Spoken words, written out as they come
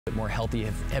more healthy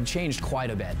have changed quite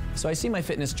a bit. So I see my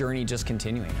fitness journey just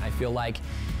continuing. I feel like,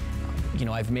 you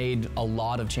know, I've made a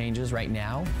lot of changes right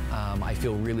now. I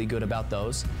feel really good about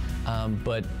those.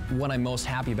 But what I'm most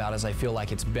happy about is I feel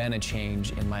like it's been a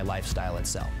change in my lifestyle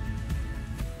itself.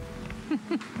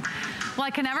 Well, I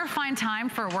can never find time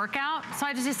for a workout, so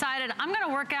I just decided I'm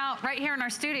gonna work out right here in our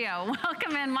studio.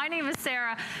 Welcome in, my name is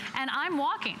Sarah, and I'm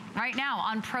walking right now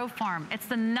on ProForm. It's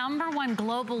the #1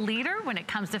 global leader when it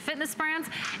comes to fitness brands,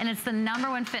 and it's the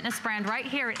 #1 fitness brand right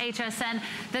here at HSN.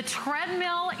 The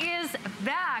treadmill is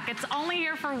back. It's only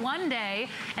here for one day,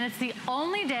 and it's the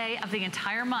only day of the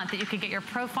entire month that you can get your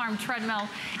ProForm treadmill.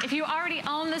 If you already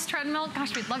own this treadmill,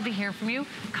 gosh, we'd love to hear from you.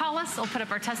 Call us, we'll put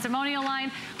up our testimonial line.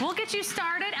 We'll get you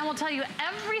started, and we'll tell you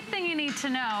everything you need to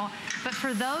know. But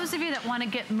for those of you that want to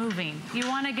get moving, you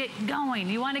want to get going,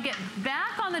 you want to get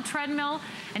back on the treadmill,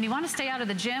 and you want to stay out of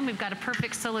the gym, we've got a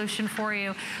perfect solution for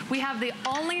you. We have the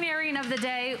only variant of the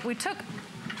day. We took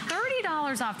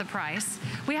 $30 off the price.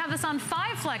 We have this on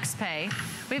 5 flex pay.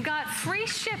 We've got free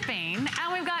shipping,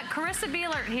 and we've got Carissa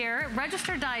Bielert here,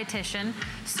 registered dietitian,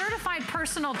 certified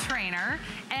personal trainer,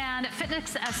 and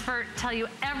fitness expert, tell you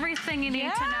everything you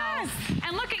need to know.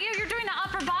 And look at you, you're doing the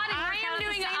upper body. I am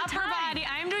doing upper body.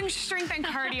 I am doing strength and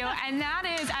cardio, and that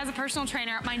is, as a personal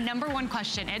trainer, my #1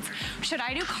 question. It's, should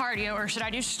I do cardio or should I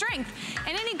do strength?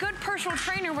 And any good personal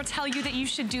trainer will tell you that you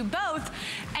should do both,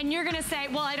 and you're gonna say,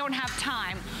 well, I don't have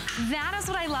time. That is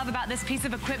what I love about this piece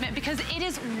of equipment, because it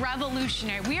is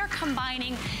revolutionary. We are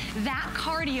combining that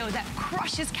cardio that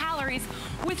crushes calories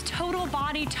with total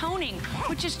body toning,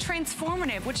 which is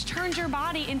transformative, which turns your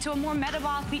body into a more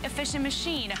metabolically efficient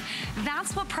machine.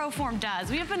 That's what ProForm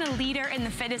does. We have been a leader in the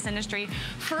fitness industry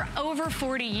for over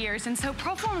 40 years, and so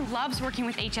ProForm loves working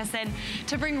with HSN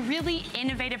to bring really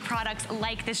innovative products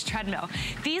like this treadmill.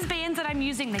 These bands that I'm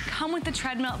using, they come with the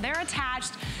treadmill, they're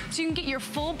attached, so you can get your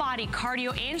full body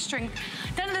cardio and strength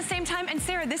done at the same time. And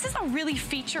Sarah, this is a really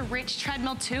feature-rich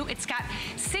treadmill too. It's got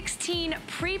 16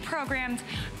 pre-programmed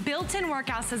built-in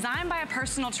workouts designed by a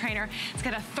personal trainer. It's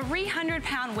got a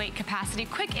 300-pound weight capacity,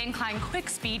 quick incline, quick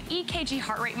speed, EKG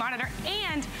heart rate monitor,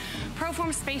 and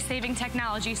ProForm space-saving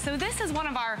technology. So this is one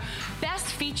of our best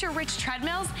feature-rich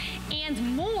treadmills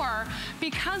and more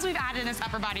because we've added this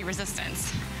upper body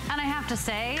resistance. And I have to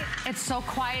say, it's so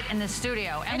quiet in the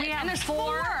studio. And we have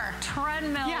 4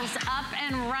 treadmills up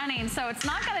and running. So it's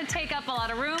not gonna take up a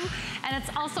lot of room, and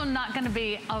it's also not gonna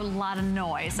be a lot of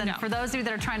noise. And for those of you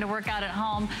that are trying to work out at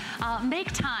home,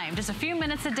 make time. Just a few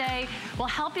minutes a day will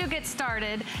help you get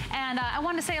started. And I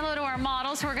want to say hello to our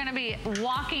models who are gonna be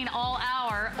walking all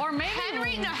hour, or maybe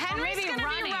Henry's gonna be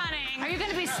running. Are you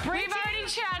gonna be sprinting? We've already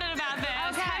chatted about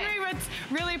this. Okay. Henry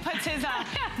really puts his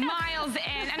miles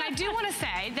in. And I do want to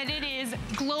say that it is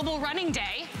Global Running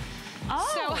Day.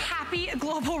 So happy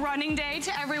Global Running Day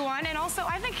to everyone, and also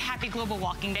I think happy Global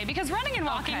Walking Day, because running and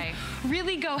walking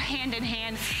really go hand in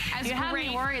hand as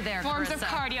great forms of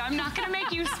cardio. I'm not going to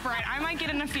make you sprint. I might get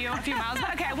in a few miles.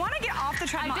 But okay, I want to get off the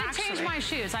treadmill. I did change my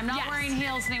shoes. I'm not wearing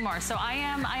heels anymore, so I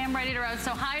am ready to roll.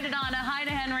 So hi to Donna, hi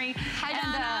to Henry, hi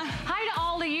Donna, hi to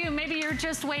all of you. Maybe you're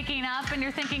just waking up and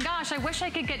you're thinking, gosh, I wish I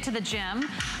could get to the gym.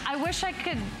 I wish I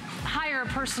could hire a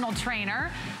personal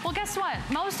trainer. Well, guess what?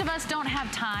 Most of us don't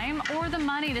have time or the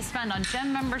money to spend on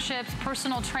gym memberships,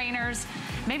 personal trainers.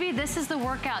 Maybe this is the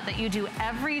workout that you do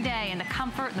every day in the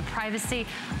comfort and the privacy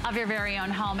of your very own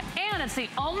home. And it's the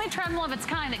only treadmill of its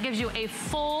kind that gives you a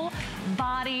full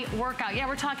body workout. Yeah,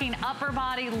 we're talking upper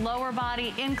body, lower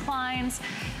body, inclines.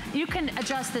 You can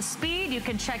adjust the speed, you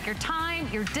can check your time,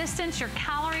 your distance, your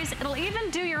calories. It'll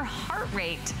even do your heart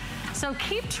rate. So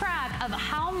keep track of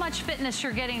how much fitness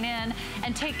you're getting in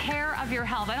and take care of your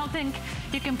health. I don't think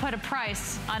you can put a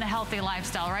price on a healthy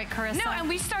lifestyle, right, Carissa? No, and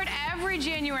we start every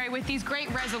January with these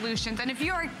great resolutions. And if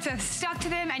you are stuck to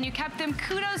them and you kept them,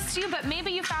 kudos to you, but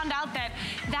maybe you found out that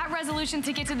that resolution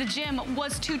to get to the gym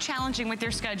was too challenging with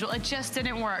your schedule. It just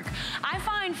didn't work. I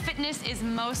find fitness is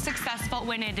most successful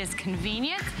when it is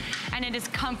convenient and it is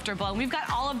comfortable. And we've got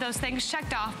all of those things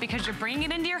checked off because you're bringing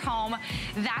it into your home.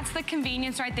 That's the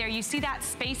convenience right there. You see that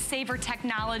space saver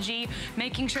technology,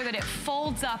 making sure that it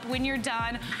folds up when you're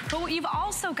done. But what you've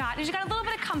also got is you've got a little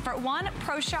bit of comfort. 1,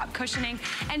 Pro Strap cushioning,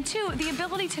 and 2, the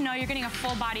ability to know you're getting a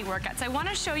full body workout. So I want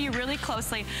to show you really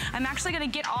closely. I'm actually going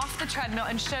to get off the treadmill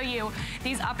and show you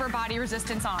these upper body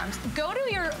resistance arms. Go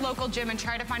to your local gym and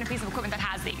try to find a piece of equipment that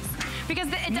has these, because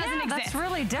it doesn't exist. That's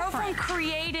really different. ProForm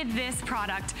created this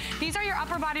product. These are your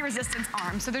upper body resistance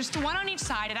arms. So there's one on each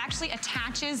side. It actually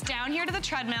attaches down here to the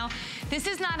treadmill. This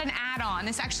is not an add-on.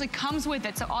 This actually comes with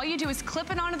it. So all you do is clip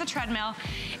it onto the treadmill.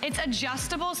 It's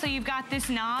adjustable, so you've got this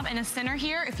knob in the center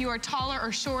here. If you are taller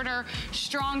or shorter,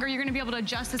 stronger, you're gonna be able to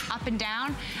adjust this up and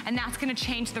down, and that's gonna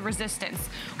change the resistance.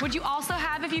 What you also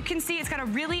have, if you can see, it's got a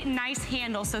really nice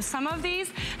handle. So some of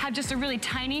these have just a really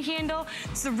tiny handle.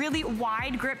 It's a really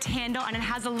wide gripped handle, and it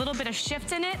has a little bit of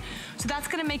shift in it. So that's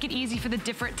gonna make it easy for the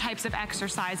different types of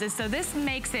exercises. So this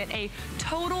makes it a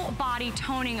total body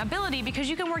toning ability because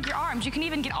you can work your arms. You can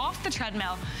even get off the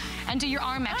treadmill and do your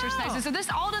arm exercises. So this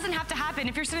all doesn't have to happen.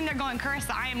 If you're sitting there going,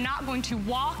 Carissa, I am not going to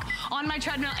walk on my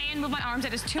treadmill and move my arms.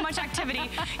 That is too much activity.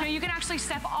 You can actually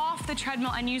step off the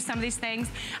treadmill and use some of these things.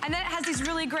 And then it has these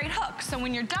really great hooks. So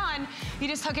when you're done, you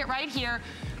just hook it right here.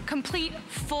 Complete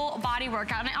full body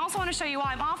workout. And I also want to show you while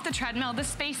I'm off the treadmill, the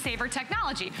Space Saver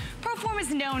technology. ProForm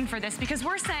is known for this because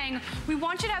we're saying we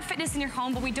want you to have fitness in your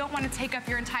home, but we don't want to take up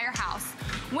your entire house.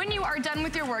 When you are done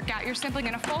with your workout, you're simply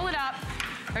going to fold it up.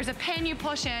 There's a pin you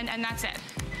push in, and that's it.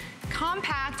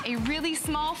 Compact, a really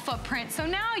small footprint. So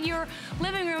now your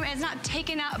living room is not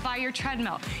taken up by your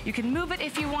treadmill. You can move it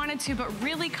if you wanted to, but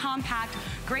really compact,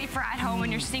 great for at home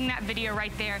when you're seeing that video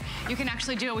right there. You can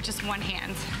actually do it with just one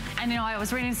hand. And I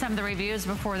was reading some of the reviews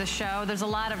before the show. There's a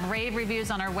lot of rave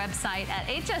reviews on our website at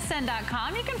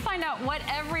hsn.com. You can find out what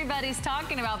everybody's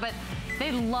talking about, but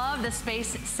they love the Space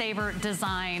Saver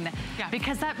design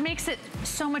because that makes it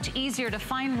so much easier to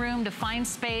find room, to find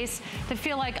space, to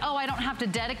feel like, oh, I don't have to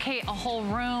dedicate a whole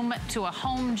room to a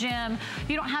home gym.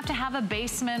 You don't have to have a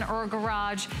basement or a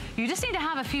garage. You just need to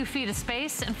have a few feet of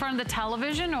space in front of the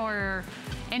television or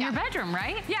in your bedroom,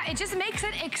 right? Yeah, it just makes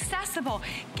it accessible.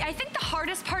 I think the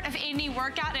hardest part of any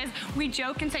workout is we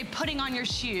joke and say putting on your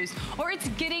shoes, or it's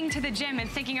getting to the gym and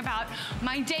thinking about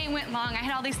my day went long, I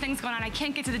had all these things going on, I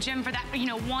can't get to the gym for that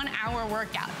 1 hour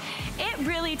workout. It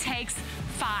really takes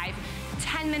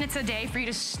 5-10 minutes a day for you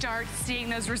to start seeing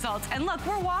those results. And look,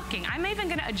 we're walking. I'm even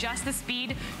gonna adjust the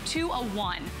speed to a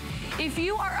 1. If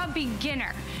you are a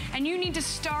beginner and you need to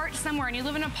start somewhere and you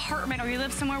live in an apartment or you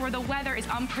live somewhere where the weather is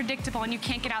unpredictable and you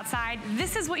can't get outside,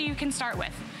 this is what you can start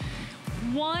with.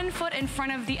 1 foot in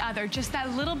front of the other, just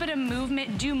that little bit of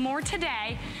movement. Do more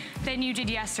today than you did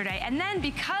yesterday. And then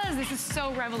because this is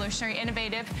so revolutionary,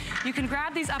 innovative, you can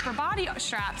grab these upper body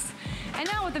straps. And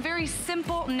now with a very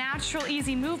simple, natural,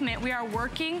 easy movement, we are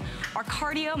working our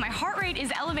cardio. My heart rate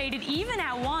is elevated even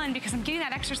at 1 because I'm getting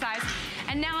that exercise.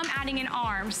 And now I'm adding in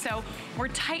arms. So we're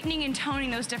tightening and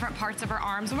toning those different parts of our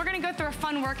arms. And we're gonna go through a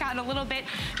fun workout in a little bit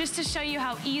just to show you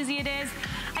how easy it is.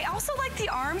 I also like the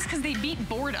arms because they beat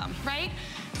boredom, right?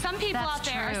 Some people out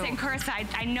there are saying, Carissa,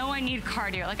 I know I need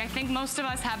cardio. Like I think most of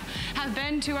us have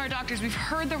been to our doctors. We've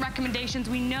heard the recommendations.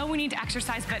 We know we need to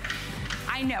exercise, but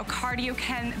I know cardio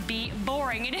can be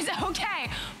boring. It is okay.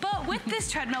 But with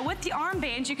this treadmill, with the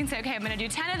armbands, you can say, okay, I'm gonna do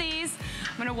 10 of these.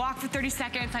 I'm gonna walk for 30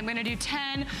 seconds. I'm gonna do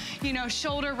 10,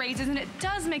 shoulder raises, and it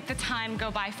does make the time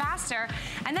go by faster.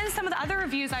 And then some of the other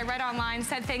reviews I read online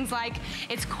said things like,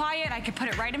 it's quiet, I could put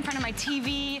it right in front of my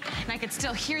TV, and I could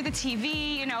still hear the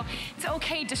TV, it's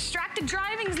okay. Distracted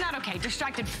driving is not okay.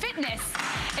 Distracted fitness,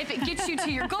 if it gets you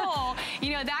to your goal,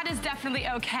 that is definitely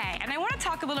okay. And I wanna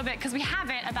talk a little bit, because we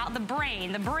haven't, about the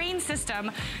brain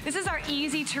system. This is our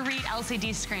easy to read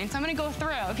LCD screen. So I'm gonna go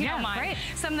through, if you don't mind,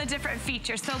 some of the different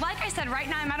features. So like I said, right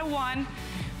now I'm at a 1.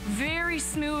 Very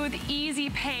smooth, easy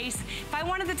pace. If I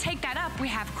wanted to take that up, we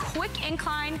have quick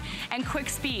incline and quick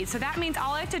speed. So that means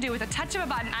all I have to do with a touch of a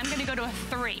button, I'm gonna go to a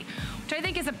 3, which I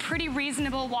think is a pretty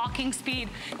reasonable walking speed.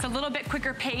 It's a little bit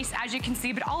quicker pace, as you can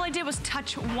see, but all I did was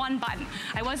touch 1 button.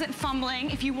 I wasn't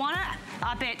fumbling. If you wanna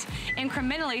up it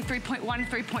incrementally, 3.1,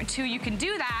 3.2, you can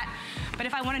do that. But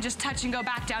if I wanna just touch and go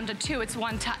back down to 2, it's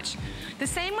 1 touch. The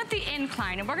same with the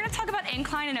incline, and we're gonna talk about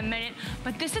incline in a minute,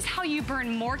 but this is how you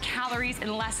burn more calories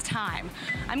in less time.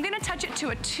 I'm gonna touch it to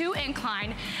a 2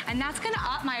 incline, and that's gonna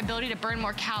up my ability to burn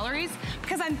more calories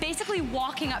because I'm basically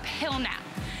walking uphill now.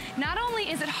 Not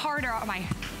only is it harder on my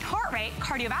heart rate,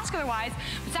 cardiovascular-wise,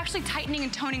 it's actually tightening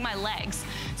and toning my legs.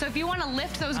 So if you want to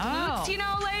lift those glutes,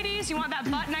 ladies, you want that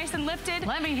butt nice and lifted.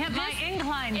 Let me hit my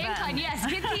incline button. Incline, yes,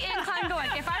 get the incline going.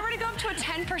 If I were to go up to a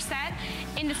 10%,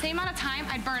 in the same amount of time,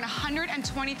 I'd burn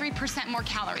 123% more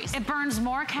calories. It burns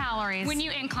more calories. When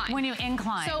you incline. When you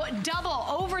incline. So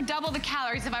over double the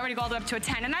calories if I were to go all the way up to a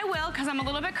 10. And I will, because I'm a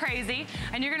little bit crazy.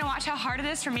 And you're gonna watch how hard it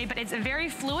is for me, but it's a very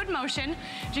fluid motion.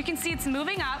 As you can see, it's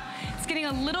moving up. It's getting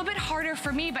a little bit harder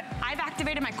for me, but I've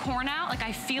activated my core now. Like,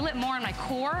 I feel it more in my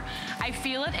core. I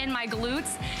feel it in my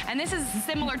glutes. And this is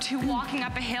similar to walking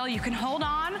up a hill. You can hold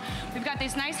on. We've got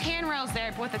these nice handrails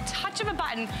there, but with a touch of a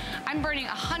button, I'm burning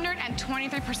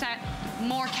 123%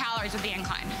 more calories with the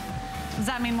incline. Does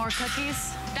that mean more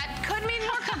cookies? That could mean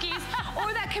more cookies,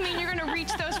 or that could mean you're gonna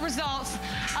reach those results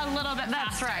a little bit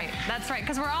faster. That's right,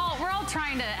 because we're all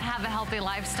trying to have a healthy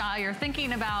lifestyle. You're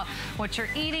thinking about what you're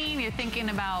eating, you're thinking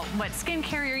about what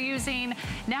skincare you're using.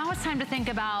 Now it's time to think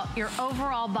about your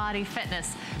overall body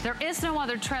fitness. There is no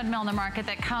other treadmill in the market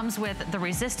that comes with the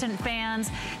resistant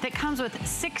bands, that comes with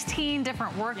 16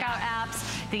 different workout apps,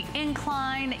 the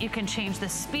incline, you can change the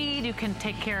speed, you can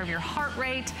take care of your heart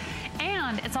rate,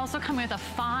 and it's also coming with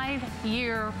a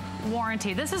 5-year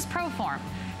warranty. This is ProForm.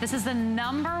 This is the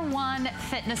 #1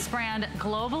 fitness brand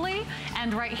globally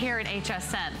and right here at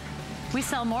HSN. We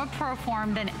sell more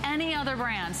ProForm than any other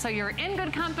brand, so you're in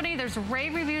good company. There's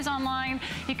rave reviews online.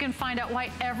 You can find out why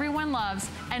everyone loves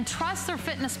and trusts their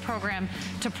fitness program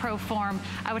to ProForm.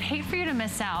 I would hate for you to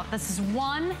miss out. This is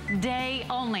 1 day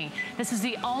only. This is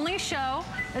the only show.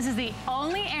 This is the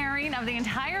only airing of the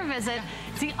entire visit.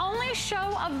 It's the only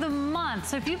show of the month.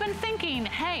 So if you've been thinking,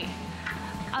 hey,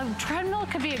 a treadmill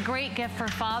could be a great gift for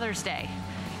Father's Day.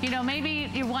 You know, maybe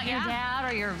you want your dad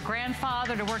or your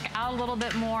grandfather to work out a little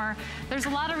bit more. There's a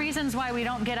lot of reasons why we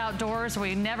don't get outdoors or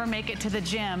we never make it to the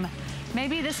gym.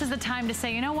 Maybe this is the time to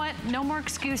say, you know what, no more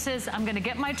excuses. I'm gonna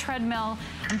get my treadmill.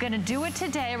 I'm gonna do it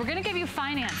today. We're gonna give you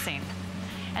financing.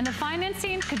 And the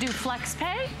financing could do flex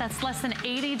pay. That's less than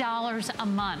 $80 a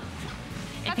month.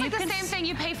 That's like the same thing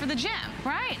you pay for the gym.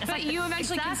 Right. But like you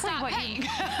eventually can stop paying.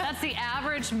 That's the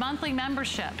average monthly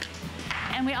membership.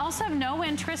 And we also have no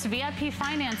interest VIP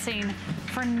financing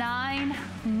for 9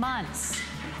 months.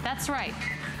 That's right.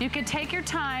 You could take your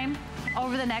time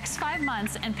over the next 5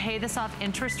 months and pay this off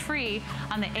interest-free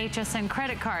on the HSN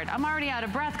credit card. I'm already out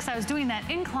of breath because I was doing that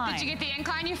incline. Did you get the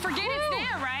incline? You forget it's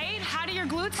there, right? How do your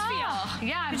glutes feel?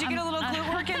 Yeah. Did you get a little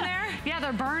glute work in there? Yeah,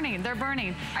 they're burning. They're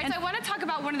burning. All right, so I want to talk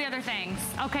about one of the other things.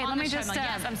 Okay, let me just...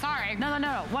 yes, I'm sorry.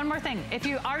 No. One more thing. If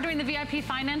you are doing the VIP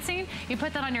financing, you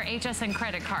put that on your HSN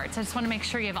credit card. So I just want to make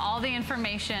sure you have all the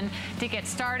information to get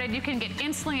started. You can get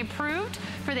instantly approved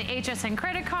for the HSN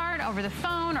credit card over the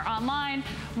phone or online.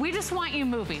 We just want you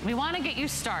moving. We want to get you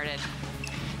started.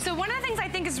 So one of the things I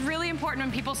think is really important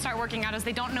when people start working out is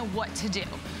they don't know what to do.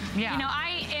 Yeah. You know,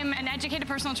 I am an educated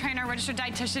personal trainer, registered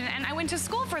dietitian, and I went to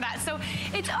school for that. So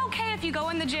it's okay if you go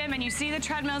in the gym and you see the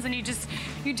treadmills and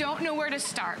you don't know where to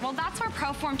start. Well, that's where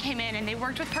ProForm came in, and they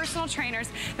worked with personal trainers.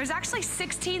 There's actually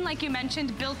 16, like you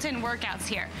mentioned, built-in workouts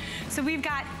here. So we've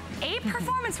got 8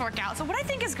 performance workouts. So what I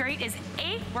think is great is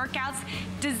 8 workouts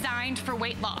designed for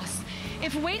weight loss.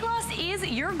 If weight loss is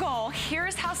your goal,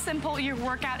 here's how simple your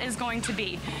workout is going to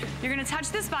be. You're gonna touch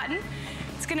this button.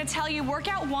 It's gonna tell you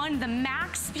workout 1, the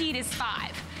max speed is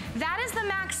 5. That is the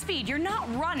max speed. You're not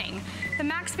running. The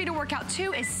max speed of workout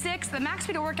 2 is 6. The max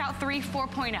speed of workout 3,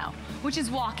 4.0, which is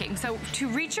walking. So to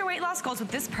reach your weight loss goals with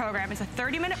this program, it's a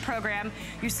 30-minute program.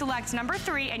 You select number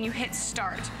 3 and you hit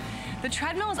start. The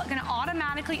treadmill is gonna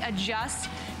automatically adjust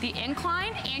the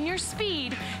incline and your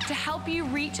speed to help you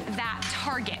reach that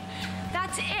target.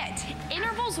 That's it.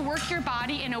 Intervals work your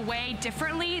body in a way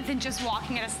differently than just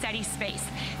walking at a steady pace.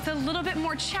 It's a little bit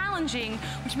more challenging,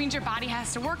 which means your body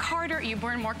has to work harder, you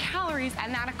burn more calories,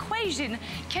 and that equation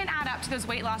can add up to those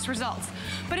weight loss results.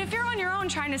 But if you're on your own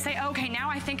trying to say, okay, now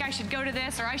I think I should go to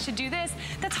this or I should do this,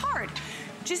 that's hard.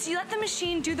 Just let the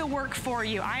machine do the work for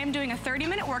you. I am doing a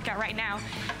 30-minute workout right now.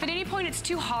 If at any point it's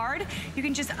too hard, you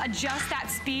can just adjust that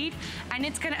speed and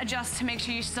it's gonna adjust to make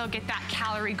sure you still get that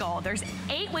calorie goal. There's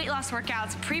 8 weight loss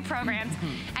workouts pre-programmed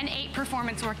and 8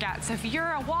 performance workouts. So if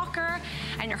you're a walker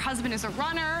and your husband is a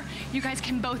runner, you guys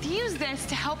can both use this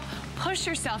to help push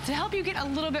yourself, to help you get a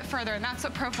little bit further, and that's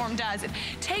what ProForm does. It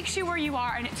takes you where you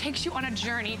are and it takes you on a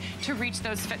journey to reach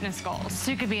those fitness goals. So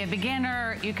you could be a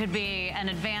beginner, you could be an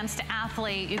advanced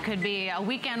athlete, you could be a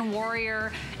weekend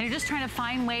warrior, and you're just trying to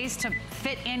find ways to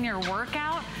fit in your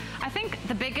workout. I think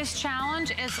the biggest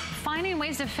challenge is finding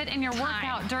ways to fit in your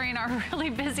workout during our really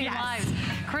busy lives.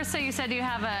 Carissa, you said you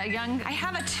have a young... I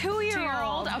have a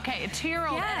 2-year-old. Okay, a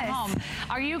 2-year-old at home.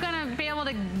 Are you gonna be able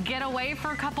to get away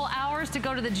for a couple hours to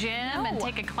go to the gym and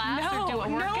take a class or do a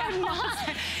workout? No, I'm not.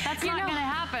 That's not gonna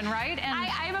happen, right? And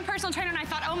I am a personal trainer and I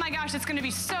thought, oh my gosh, it's gonna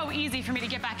be so easy for me to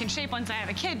get back in shape once I have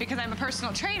a kid because I'm a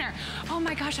personal trainer. Oh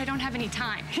my gosh, I don't have any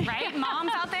time, right?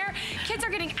 Moms out there, kids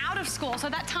are getting out of school, so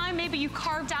that time maybe you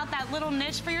carved out that little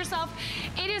niche for yourself.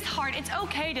 It is hard. It's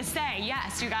okay to say,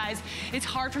 yes, you guys, it's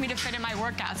hard for me to fit in my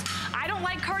workouts. I don't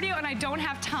like cardio and I don't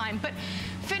have time, but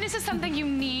fitness is something you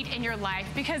need in your life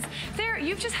because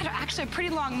you've just had actually a pretty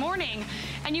long morning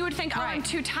and you would think, oh, I'm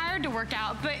too tired to work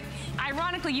out, but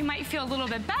ironically, you might feel a little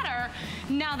bit better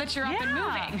now that you're up and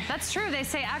moving. That's true. They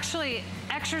say actually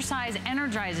exercise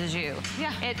energizes you.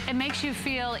 Yeah. It makes you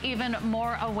feel even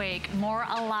more awake, more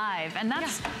alive, and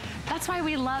that's why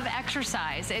we love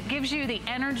exercise. It gives you the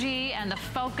energy and the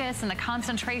focus and the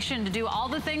concentration to do all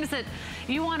the things that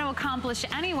you want to accomplish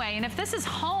anyway. And if this is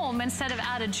home instead of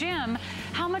at a gym,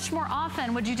 how much more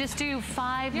often would you just do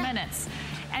 5 minutes?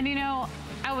 And you know,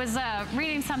 I was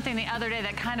reading something the other day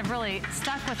that kind of really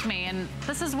stuck with me, and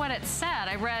this is what it said.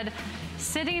 I read,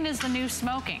 sitting is the new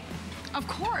smoking. Of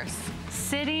course.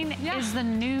 Sitting is the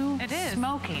new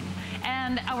smoking.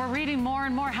 And we're reading more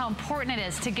and more how important it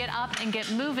is to get up and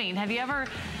get moving. Have you ever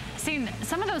seen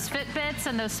some of those Fitbits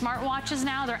and those smartwatches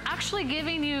now? They're actually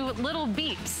giving you little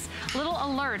beeps, little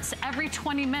alerts every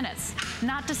 20 minutes,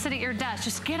 not to sit at your desk.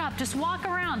 Just get up, just walk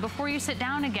around before you sit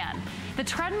down again. The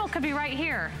treadmill could be right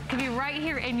here. It could be right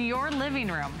here in your living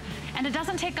room. And it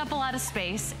doesn't take up a lot of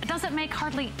space. It doesn't make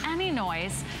hardly any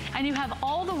noise. And you have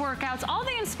all the workouts, all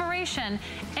the inspiration,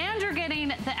 and you're getting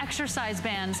the exercise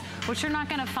bands, which you're not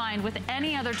gonna find with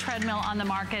any other treadmill on the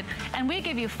market. And we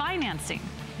give you financing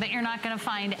that you're not gonna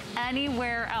find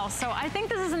anywhere else. So I think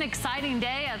this is an exciting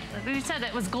day. You said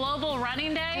it was Global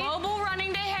Running Day. Global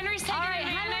Running Day. Henry's taking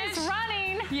advantage. Henry's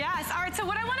running. Yes. All right, so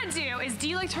what I want to do is, do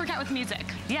you like to work out with music?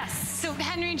 Yes. So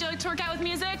Henry, do you like to work out with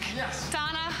music? Yes.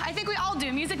 Donna, I think we all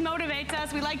do. Music motivates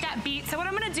us. We like that beat. So what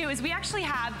I'm going to do is we actually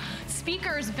have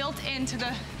speakers built into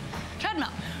the treadmill.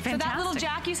 Fantastic. So that little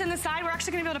jack you see on the side, we're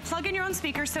actually going to be able to plug in your own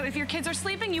speakers. So if your kids are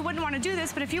sleeping, you wouldn't want to do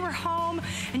this, but if you were home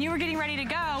and you were getting ready to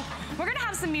go, we're going to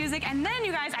have some music, and then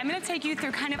you guys, I'm going to take you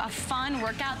through kind of a fun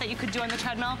workout that you could do on the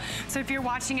treadmill. So if you're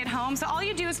watching at home, so all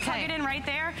you do is plug it in right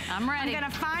there. I'm ready. I'm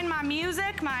going to find my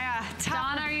music, my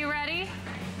top. Donna, are you ready?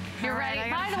 You're right, ready.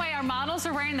 By the way, our models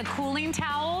are wearing the cooling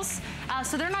towels,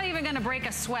 so they're not even going to break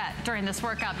a sweat during this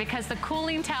workout because the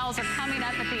cooling towels are coming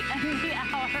up at the end of the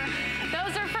hour.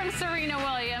 Those are from Serena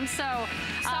Williams. So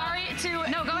sorry to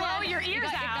blow your ears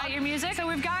out. You got your music? So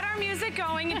we've got our music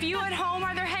going. If you at home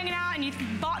are there hanging out and you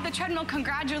bought the treadmill,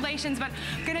 congratulations. But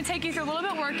I'm going to take you through a little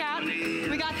bit workout.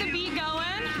 We got the beat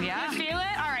going. Yeah. You feel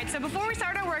it? All right. So before we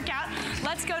start our workout,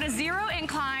 let's go to 0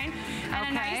 incline and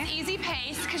a nice easy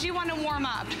pace because you want to warm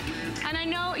up. And I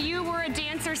know you were a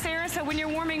dancer, Sarah, so when you're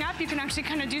warming up, you can actually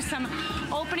kind of do some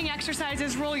opening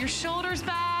exercises. Roll your shoulders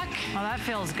back. Oh, that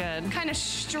feels good. Kind of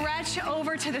stretch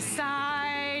over to the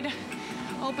side.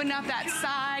 Open up that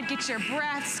side. Get your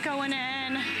breaths going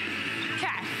in.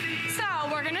 Okay. So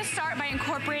we're going to start by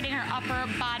incorporating our upper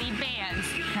body bands.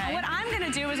 Okay. What I'm going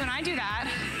to do is when I do that,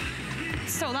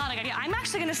 so loud, I'm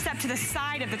actually going to step to the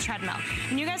side of the treadmill.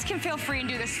 And you guys can feel free and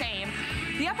do the same.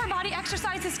 The upper body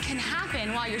exercises can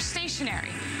happen while you're stationary.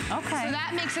 Okay. So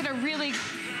that makes it a really,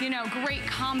 great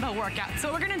combo workout.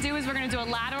 So what we're going to do is we're going to do a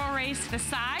lateral raise to the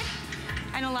side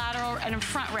and a lateral and a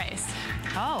front raise.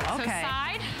 Oh, okay. So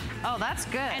side. Oh, that's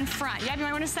good. And front. Yeah, you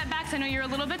might want to step back so I know you're a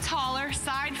little bit taller.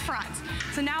 Side, front.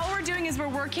 So now what we're doing is we're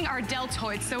working our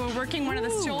deltoids. So we're working one of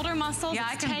the shoulder muscles.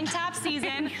 Yeah, it's tank top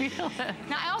season. Feel it.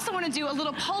 Now I also want to do a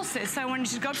little pulses. So I want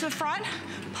you to go to the front,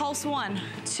 pulse 1,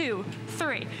 2,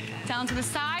 3. Down to the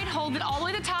side, hold it all the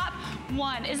way to the top.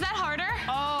 1. Is that harder?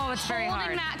 Oh, it's very hard.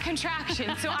 Holding that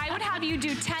contraction. So I would have you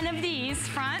do 10 of these,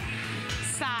 front,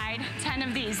 side, 10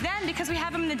 of these. Then, because we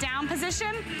have them in the down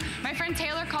position, my friend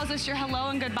Taylor calls this your hello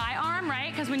and goodbye arm,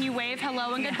 right? Because when you wave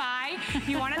hello and goodbye,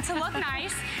 you want it to look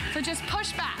nice. So just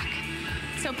push back.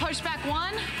 So push back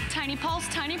 1, tiny pulse,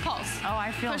 tiny pulse. Oh,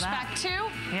 I feel push that. Push back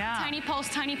 2, tiny pulse,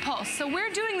 tiny pulse. So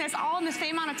we're doing this all in the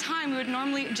same amount of time we would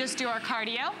normally just do our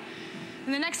cardio.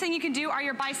 And the next thing you can do are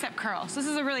your bicep curls. This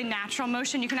is a really natural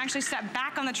motion. You can actually step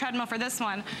back on the treadmill for this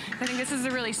one. I think this is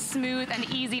a really smooth and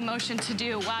easy motion to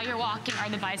do while you're walking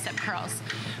are the bicep curls.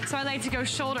 So I like to go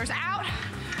shoulders out,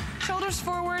 shoulders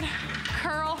forward,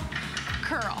 curl,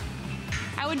 curl.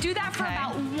 I would do that for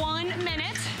about 1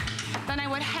 minute. Then I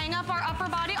would hang up our upper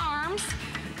body arms.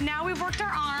 Now we've worked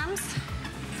our arms.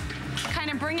 Kind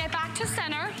of bring it back to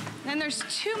center. Then there's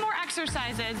 2 more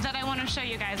exercises that I want to show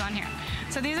you guys on here.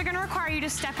 So these are going to require you to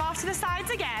step off to the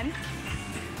sides again.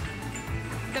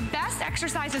 The best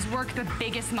exercises work the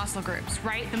biggest muscle groups,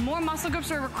 right? The more muscle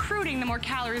groups we're recruiting, the more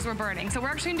calories we're burning. So we're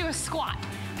actually going to do a squat.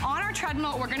 On our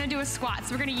treadmill, we're going to do a squat.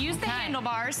 So we're going to use the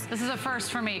handlebars. This is a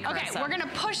first for me, Carissa. Okay, we're going to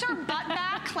push our butt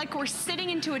back like we're sitting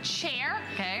into a chair,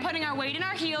 putting our weight in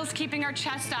our heels, keeping our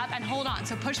chest up, and hold on.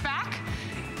 So push back,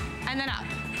 and then up.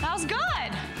 That was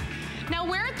good. Now,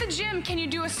 where at the gym can you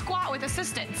do a squat with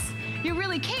assistance? you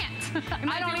really can't. It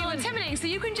might be a little intimidating. So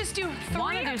you can just do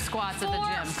 3, do squats 4,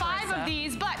 at the gym, 5 of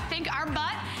these, but think our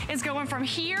butt is going from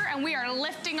here and we are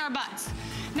lifting our butts.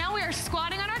 Now we are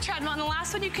squatting on our treadmill, and the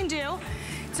last one you can do,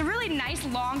 it's a really nice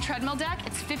long treadmill deck.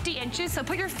 It's 50 inches, so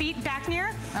put your feet back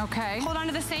near. Okay. Hold on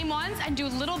to the same ones and do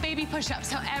little baby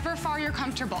push-ups, however far you're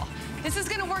comfortable. This is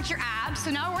gonna work your abs.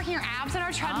 So now we're working our abs on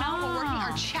our treadmill. We're working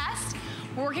our chest.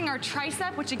 We're working our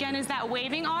tricep, which again is that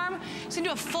waving arm. So you can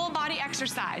do a full body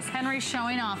exercise. Henry's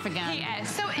showing off again. He is.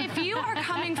 So if you are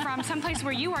coming from someplace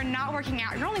where you are not working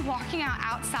out, you're only walking out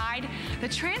outside, the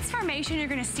transformation you're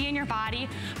gonna see in your body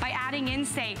by adding in,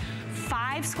 say,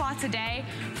 5 squats a day,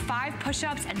 5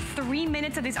 push-ups, and 3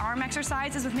 minutes of these arm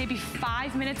exercises with maybe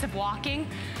 5 minutes of walking,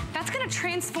 that's gonna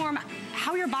transform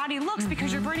how your body looks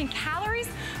because you're burning calories,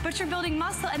 but you're building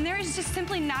muscle, and there is just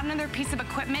simply not another piece of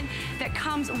equipment that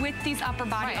comes with these upper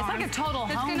body arms. It's like a total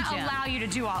home gym. That's gonna allow you to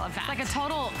do all of that. It's like a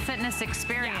total fitness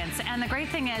experience. Yeah. And the great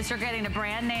thing is you're getting a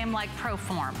brand name like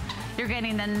ProForm. You're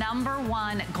getting the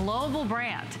 #1 global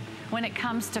brand when it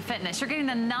comes to fitness. You're getting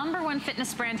the #1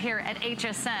 fitness brand here at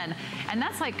HSN. And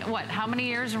that's like, what, how many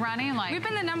years running? Like, we've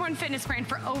been the #1 fitness brand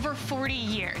for over 40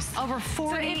 years. Over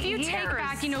 40 years. So if you take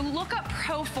back, look up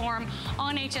ProForm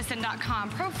on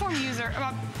HSN.com. ProForm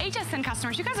HSN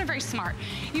customers, you guys are very smart.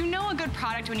 You know a good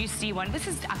product when you see one. This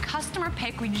is a customer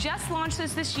pick. We just launched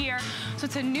this year, so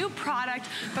it's a new product,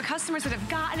 but customers that have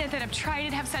gotten it, that have tried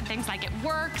it, have said things like it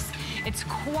works, it's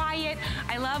quiet,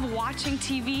 I love watching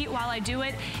TV while I do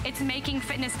it, it's making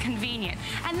fitness convenient.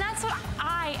 And that's what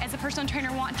I, as a personal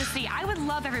trainer, want to see. I would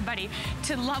love everybody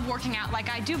to love working out like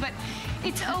I do, but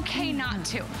it's okay not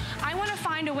to. I want to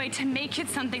find a way to make it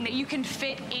something that you can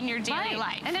fit in your daily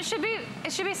life. And it should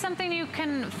be something you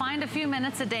can find a few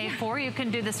minutes a day for. You can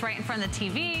do this right in front of the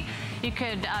TV. You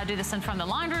could do this in front of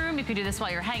the laundry room. You could do this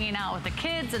while you're hanging out with the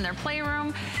kids in their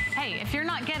playroom. Hey, if you're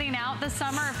not getting out this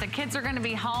summer, if the kids are going to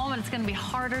be home and it's going to be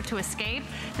harder to escape,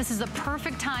 this is the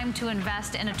perfect time to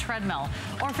invest in a treadmill.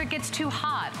 Or if it gets too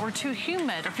hot or too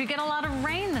humid, or if you get a lot of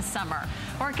rain this summer,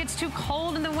 or it gets too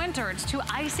cold in the winter, it's too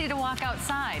icy to walk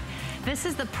outside. This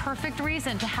is the perfect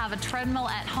reason to have a treadmill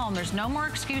at home. There's no more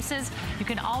excuses. You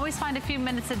can always find a few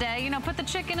minutes a day. Put the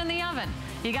chicken in the oven.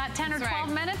 You got 10 or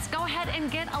 12 minutes, go ahead and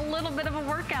get a little bit of a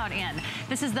workout in.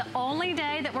 This is the only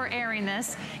day that we're airing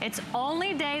this. It's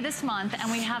only day this month,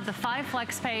 and we have the 5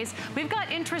 flex pays. We've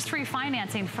got interest-free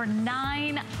financing for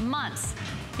 9 months.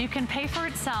 You can pay for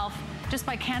itself just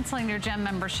by canceling your gym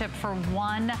membership for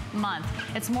 1 month.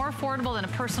 It's more affordable than a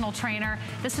personal trainer.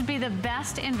 This would be the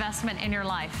best investment in your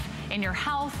life, in your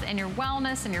health, in your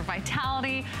wellness, in your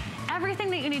vitality, everything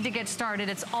that you need to get started.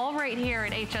 It's all right here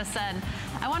at HSN.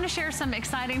 I want to share some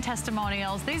exciting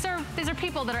testimonials. These are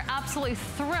people that are absolutely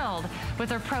thrilled with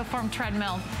their ProForm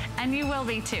treadmill, and you will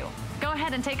be too. Go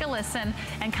ahead and take a listen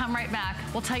and come right back.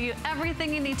 We'll tell you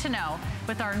everything you need to know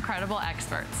with our incredible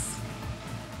experts.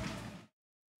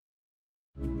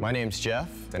 My name's Jeff,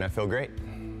 and I feel great.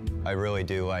 I really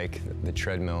do like the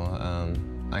treadmill.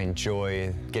 I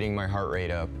enjoy getting my heart rate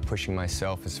up, pushing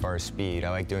myself as far as speed. I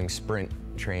like doing sprint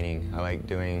training. I like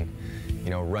doing,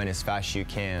 run as fast as you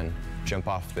can, jump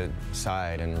off the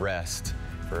side and rest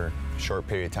for a short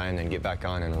period of time, then get back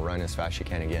on and run as fast as you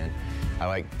can again. I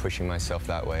like pushing myself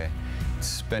that way.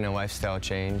 It's been a lifestyle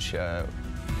change.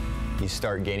 You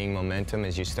start gaining momentum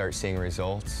as you start seeing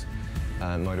results.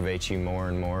 Motivates you more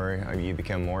and more. You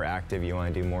become more active. You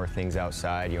want to do more things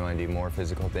outside. You want to do more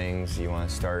physical things. You want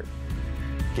to start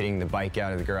getting the bike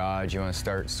out of the garage. You want to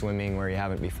start swimming where you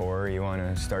haven't before. You want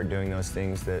to start doing those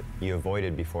things that you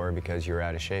avoided before because you were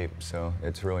out of shape. So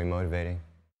it's really motivating.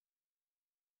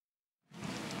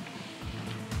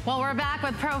 Well, we're back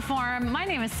with ProForm. My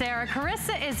name is Sarah.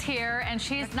 Carissa is here, and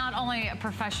she's not only a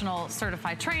professional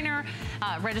certified trainer,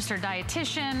 registered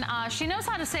dietitian, she knows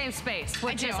how to save space.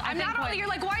 Which is, I'm not only, you're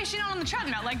like, why is she not on the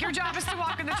treadmill? Like, your job is to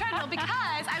walk on the treadmill,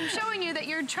 because I'm showing you that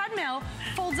your treadmill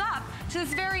folds up to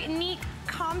this very neat,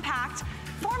 compact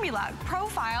formula,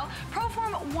 profile.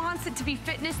 ProForm wants it to be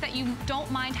fitness that you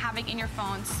don't mind having in your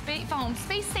phone.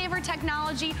 Space saver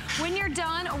technology. When you're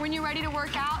done or when you're ready to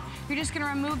work out, you're just gonna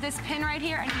remove this pin right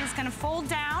here and you're just gonna fold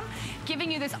down, giving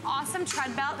you this awesome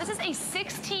tread belt. This is a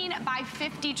 16 by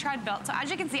 50 tread belt. So as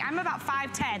you can see, I'm about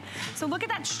 5'10". So look at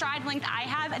that stride length I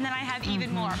have, and then I have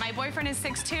even more. My boyfriend is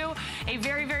 6'2", a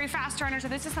very, very fast runner, so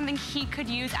this is something he could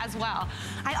use as well.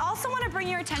 I also wanna bring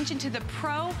your attention to the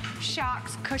Pro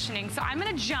Shocks cushioning. So I'm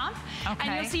gonna jump,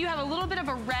 and you'll see you have a little bit of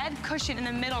a red cushion in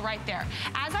the middle right there.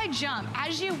 As I jump,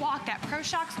 as you walk, that Pro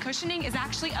Shocks cushioning is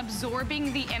actually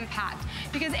absorbing the impact.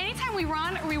 Because anytime we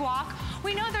run or we walk,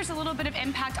 we know there's a little bit of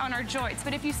impact on our joints,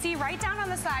 but if you see right down on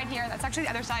the side here, that's actually the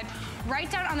other side, right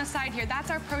down on the side here, that's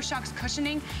our ProShocks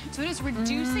cushioning. So it is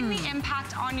reducing the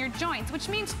impact on your joints, which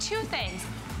means two things.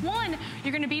 One,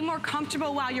 you're gonna be more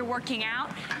comfortable while you're working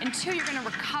out, and two, you're gonna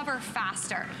recover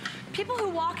faster. People who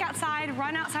walk outside,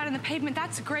 run outside on the pavement,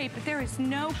 that's great, but there is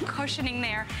no cushioning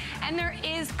there, and there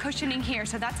is cushioning here,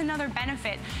 so that's another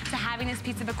benefit to having this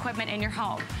piece of equipment in your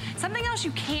home. Something else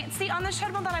you can't see on this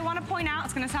treadmill that I wanna point out,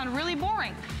 it's gonna sound really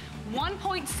boring.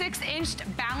 1.6-inch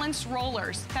balanced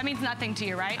rollers. That means nothing to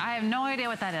you, right? I have no idea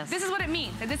what that is. This is what it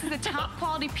means. That this is a top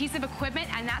quality piece of equipment,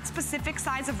 and that specific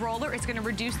size of roller is gonna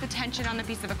reduce the tension on the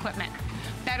piece of equipment.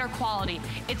 Better quality.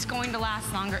 It's going to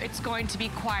last longer. It's going to be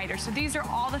quieter. So these are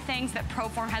all the things that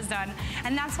ProForm has done,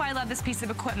 and that's why I love this piece of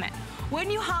equipment. When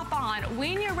you hop on,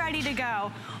 when you're ready to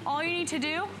go, all you need to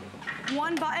do,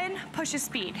 one button, push a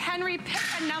speed. Henry, pick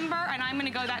a number, and I'm gonna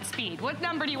go that speed. What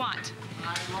number do you want?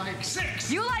 I like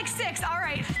 6. You like 6, all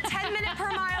right. 10-minute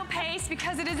per mile pace,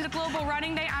 because it is a global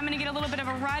running day, I'm gonna get a little bit of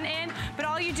a run in, but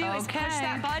all you do is push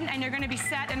that button and you're gonna be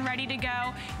set and ready to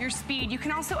go, your speed. You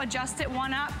can also adjust it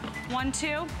 1 up, 1,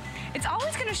 2. It's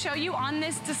always gonna show you on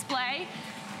this display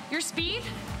your speed,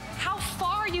 how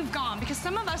far you've gone, because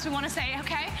some of us, we wanna say,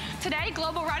 okay, today,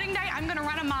 global running day, I'm gonna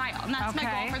run a mile, and that's my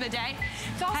goal for the day.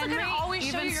 It's also gonna always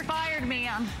show you your... inspired me.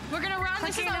 We're gonna run,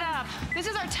 this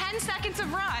is our 10 seconds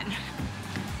of run.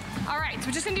 All right, so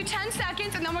we're just gonna do 10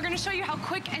 seconds, and then we're gonna show you how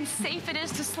quick and safe it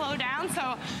is to slow down.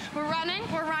 So we're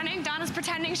running. Donna's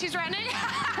pretending she's running.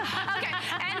 Okay,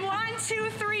 and 1, 2,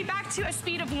 3, back to a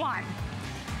speed of 1.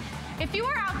 If you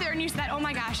were out there and you said, oh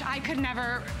my gosh, I could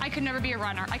never be a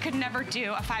runner. I could never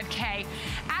do a 5K.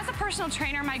 As a personal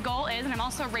trainer, my goal is, and I'm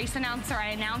also a race announcer, I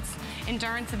announce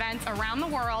endurance events around the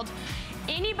world.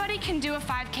 Anybody can do a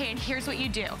 5K, and here's what you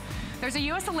do. There's a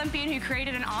US Olympian who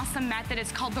created an awesome method.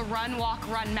 It's called the run, walk,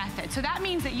 run method. So that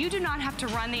means that you do not have to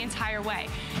run the entire way.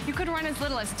 You could run as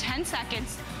little as 10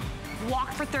 seconds,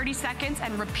 walk for 30 seconds,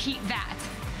 and repeat that.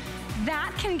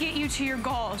 That can get you to your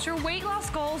goals. Your weight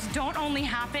loss goals don't only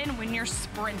happen when you're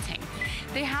sprinting.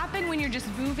 They happen when you're just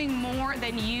moving more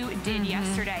than you did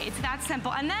yesterday. It's that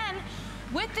simple. And then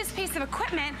with this piece of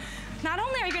equipment, not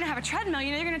only are you gonna have a treadmill,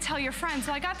 you're gonna tell your friends,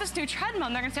 so I got this new treadmill,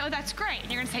 and they're gonna say, oh, that's great.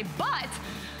 And you're gonna say, but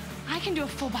I can do a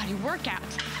full body workout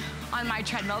on my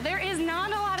treadmill. There is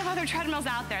not a lot of other treadmills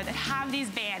out there that have these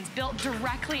bands built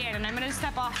directly in, and I'm gonna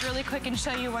step off really quick and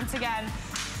show you once again.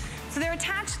 So they're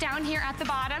attached down here at the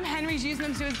bottom. Henry's using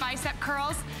them to do his bicep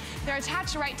curls. They're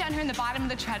attached right down here in the bottom of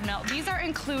the treadmill. These are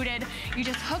included. You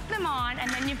just hook them on,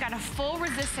 and then you've got a full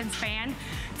resistance band.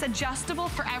 It's adjustable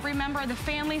for every member of the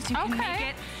family, so you can make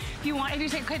it. If you want, if you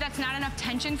say, okay, that's not enough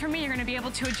tension for me, you're gonna be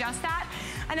able to adjust that.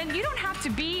 And then you don't have to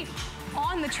be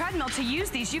on the treadmill to use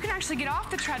these. You can actually get off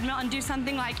the treadmill and do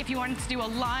something like, if you wanted to do a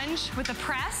lunge with a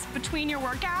press between your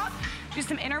workout, do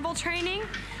some interval training.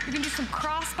 You can do some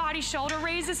cross-body shoulder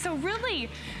raises. So really,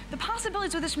 the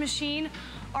possibilities with this machine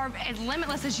are as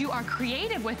limitless as you are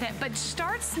creative with it. But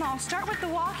start small, start with the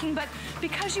walking, but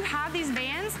because you have these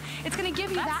bands, it's gonna give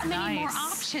you that many more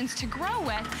options to grow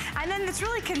with. And then it's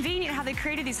really convenient how they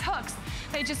created these hooks.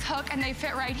 They just hook and they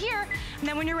fit right here. And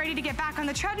then when you're ready to get back on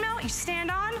the treadmill, you stand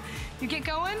on, you get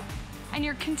going, and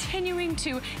you're continuing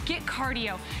to get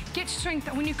cardio, get strength.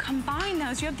 And when you combine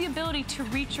those, you have the ability to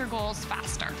reach your goals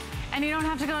faster. And you don't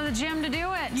have to go to the gym to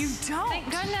do it. You don't.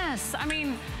 Thank goodness. I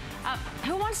mean,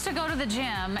 who wants to go to the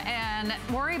gym and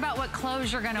worry about what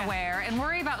clothes you're gonna wear and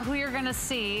worry about who you're gonna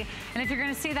see, and if you're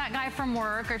gonna see that guy from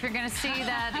work, or if you're gonna see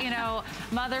that, you know,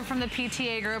 mother from the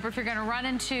PTA group, or if you're gonna run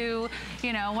into,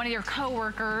 you know, one of your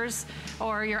coworkers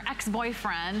or your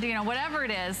ex-boyfriend, you know, whatever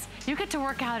it is, you get to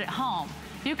work out at home.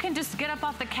 You can just get up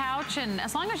off the couch, and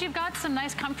as long as you've got some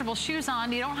nice comfortable shoes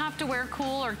on, you don't have to wear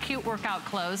cool or cute workout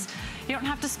clothes. You don't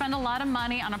have to spend a lot of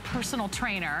money on a personal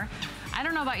trainer. I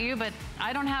don't know about you, but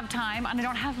I don't have time and I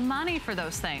don't have money for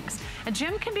those things. A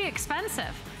gym can be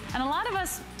expensive. And a lot of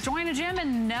us join a gym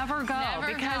and never go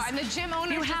because and the gym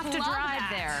owners you have to drive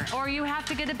there, or you have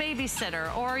to get a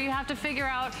babysitter, or you have to figure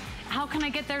out, how can I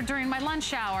get there during my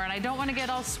lunch hour? And I don't want to get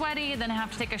all sweaty, then I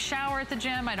have to take a shower at the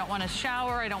gym. I don't want to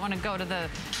shower. I don't want to go to the,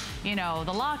 you know,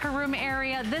 the locker room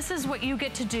area. This is what you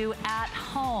get to do at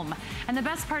home. And the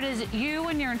best part is you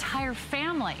and your entire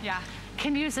family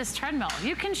can use this treadmill.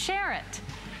 You can share it.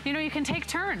 You know, you can take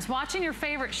turns watching your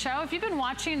favorite show. If you've been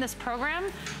watching this program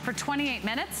for 28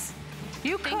 minutes,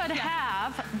 you could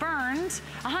have burned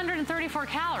 134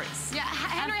 calories. Yeah,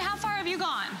 Henry, how far have you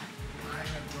gone?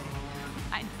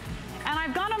 And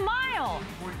I've gone a mile.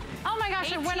 Oh my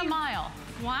gosh, I went a mile.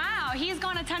 Wow, he's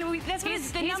gone a ton. That's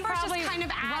because the numbers just kind of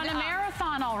add run a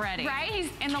marathon already. Right? He's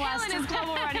in the last his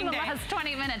global running in the last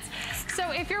 20 minutes.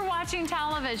 So if you're watching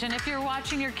television, if you're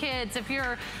watching your kids, if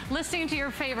you're listening to your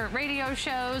favorite radio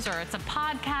shows or it's a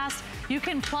podcast, you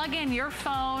can plug in your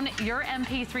phone, your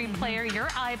MP3 player, your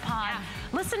iPod,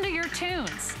 listen to your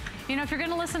tunes. You know, if you're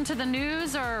going to listen to the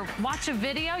news or watch a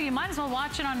video, you might as well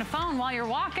watch it on the phone while you're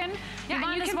walking.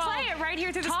 Yeah, you can play it right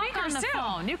here through the speakers too.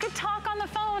 Phone. You could talk on the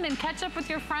phone and catch up with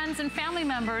your friends and family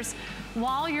members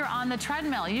while you're on the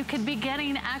treadmill. You could be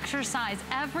getting exercise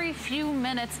every few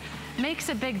minutes. Makes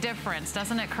a big difference,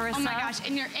 doesn't it, Carissa? Oh my gosh,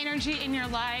 in your energy, in your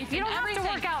life, you don't have to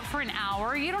work out for an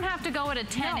hour. You don't have to go at a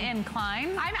 10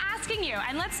 incline. I'm asking you,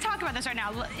 and let's talk about this right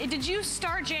now. Did you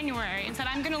start January and said,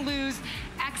 I'm gonna lose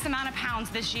X amount of pounds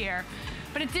this year?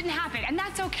 But it didn't happen, and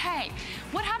that's okay.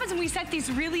 What happens when we set these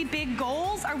really big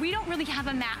goals or we don't really have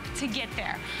a map to get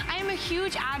there? I am a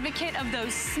huge advocate of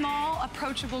those small,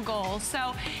 approachable goals.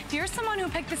 So if you're someone who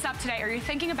picked this up today or you're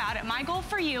thinking about it, my goal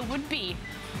for you would be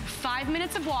 5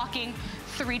 minutes of walking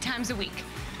 3 times a week.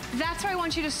 That's where I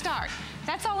want you to start.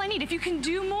 That's all I need. If you can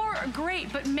do more,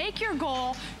 great, but make your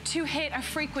goal to hit a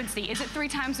frequency. Is it 3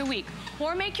 times a week?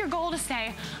 Or make your goal to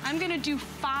say, I'm gonna do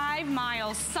 5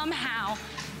 miles somehow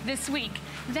this week.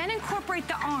 Then incorporate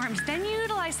the arms, then you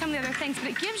utilize some of the other things, but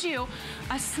it gives you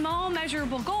a small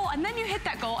measurable goal, and then you hit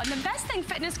that goal. And the best thing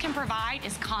fitness can provide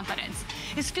is confidence.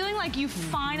 Is feeling like you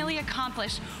finally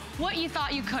accomplished what you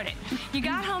thought you couldn't. You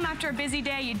got home after a busy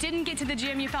day, you didn't get to the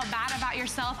gym, you felt bad about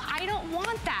yourself. I don't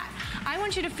want that. I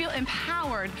want you to feel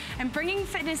empowered, and bringing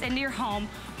fitness into your home,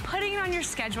 putting it on your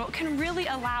schedule can really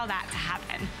allow that to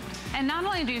happen. And not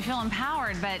only do you feel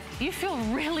empowered, but you feel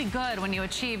really good when you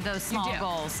achieve those small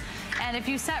goals. And if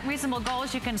you set reasonable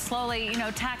goals, you can slowly, you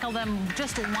know, tackle them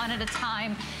just one at a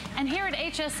time. And here at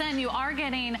HSN, you are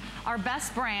getting our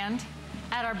best brand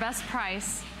at our best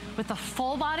price with the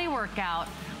full body workout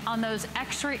on those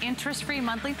extra interest-free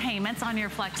monthly payments on your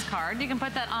Flex card. You can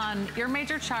put that on your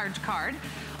major charge card,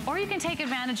 or you can take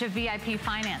advantage of VIP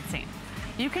financing.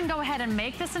 You can go ahead and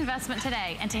make this investment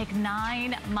today and take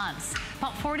 9 months,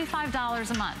 about $45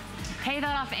 a month. Pay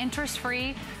that off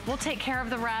interest-free. We'll take care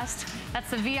of the rest. That's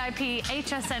the VIP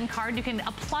HSN card. You can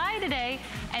apply today,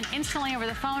 and instantly over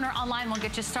the phone or online we'll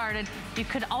get you started. You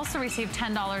could also receive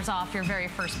 $10 off your very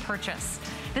first purchase.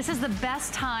 This is the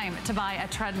best time to buy a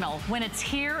treadmill, when it's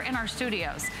here in our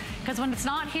studios. Because when it's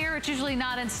not here, it's usually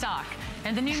not in stock.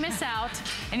 And then you miss out,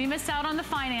 and you miss out on the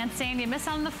financing, you miss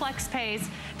out on the flex pays.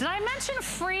 Did I mention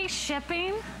free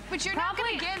shipping? But you're not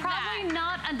gonna get that. Probably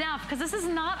not enough, because this is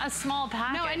not a small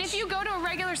package. No, and if you go to a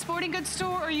regular sporting goods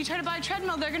store or you try to buy a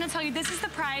treadmill, they're gonna tell you this is the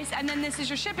price, and then this is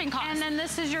your shipping cost. And then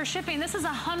this is your shipping. This is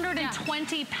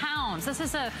 120 pounds. This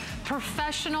is a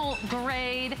professional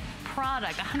grade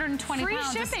product, 120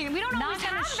 pounds. Free shipping, we don't always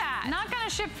have that. Not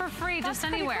gonna ship for free just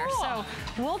anywhere. Cool. So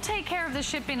we'll take care of the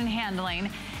shipping and handling,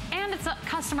 and it's a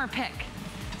customer pick.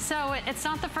 So it's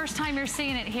not the first time you're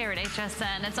seeing it here at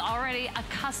HSN. It's already a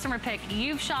customer pick.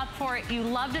 You've shopped for it. You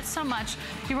loved it so much.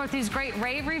 You wrote these great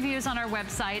rave reviews on our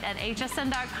website at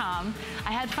hsn.com.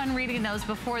 I had fun reading those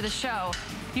before the show.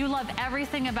 You love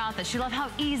everything about this. You love how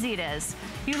easy it is.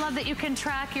 You love that you can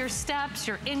track your steps,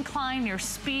 your incline, your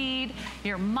speed,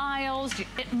 your miles.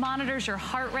 It monitors your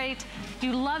heart rate.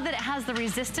 You love that it has the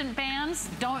resistant bands.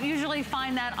 Don't usually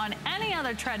find that on any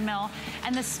other treadmill.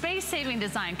 And the space-saving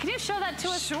design. Can you show that to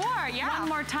us? Sure, yeah. One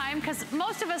more time, because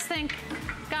most of us think,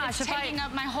 gosh, it's taking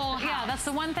up my whole house. Yeah, that's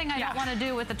the one thing I don't want to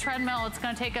do with the treadmill. It's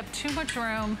going to take up too much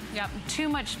room, too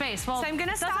much space. Well, so I'm going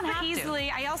to stop it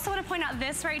easily. I also want to point out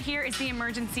this right here is the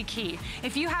emergency key.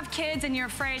 If you have kids and you're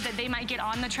afraid that they might get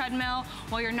on the treadmill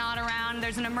while you're not around,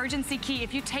 there's an emergency key.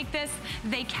 If you take this,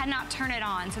 they cannot turn it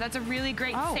on. So that's a really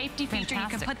great safety feature. You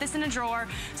can put this in a drawer.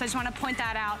 So I just want to point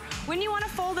that out. When you want to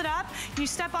fold it up, you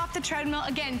step off the treadmill.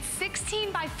 Again,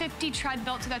 16 by 50 tread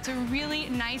belt. So that's a really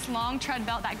nice long tread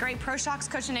belt, that great ProShocks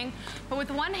cushioning. But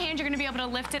with one hand, you're going to be able to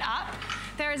lift it up.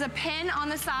 There is a pin on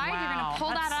the side. Wow, you're going to pull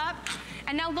that up.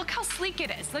 And now look how sleek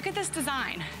it is. Look at this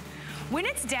design. When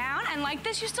it's down and like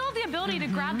this, you still have the ability to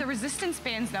grab the resistance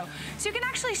bands though. So you can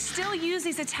actually still use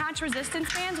these attached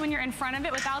resistance bands when you're in front of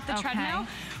it without the treadmill.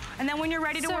 And then when you're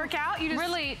ready to work out, you just...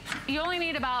 Really, you only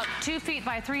need about 2 feet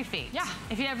by 3 feet. Yeah.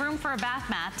 If you have room for a bath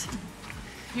mat,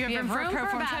 you have room for a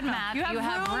ProForm treadmill. You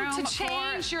have room to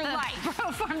change your life.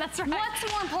 ProForm, that's right.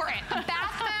 What's more important, a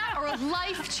bath mat or a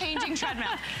life-changing treadmill?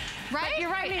 Right? But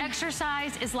you're right,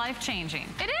 exercise is life-changing.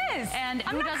 It is. And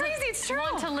I'm not crazy, it's true.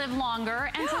 Want to live longer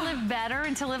and to live better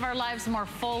and to live our lives more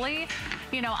fully.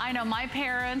 You know, I know my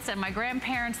parents and my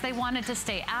grandparents, they wanted to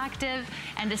stay active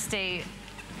and to stay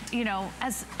you know,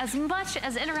 as much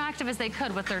as interactive as they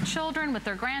could with their children, with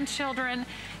their grandchildren.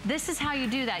 This is how you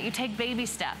do that. You take baby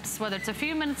steps, whether it's a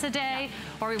few minutes a day,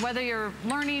 or whether you're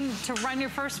learning to run your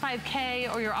first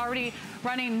 5K, or you're already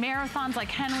running marathons like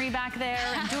Henry back there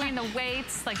and doing the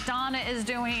weights like Donna is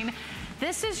doing.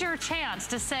 This is your chance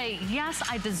to say, yes,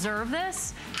 I deserve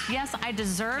this. Yes, I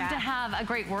deserve to have a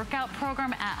great workout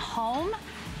program at home.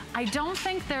 I don't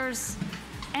think there's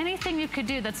anything you could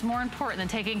do that's more important than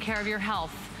taking care of your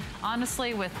health.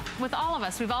 Honestly, with all of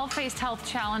us, we've all faced health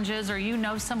challenges, or you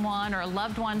know someone or a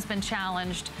loved one's been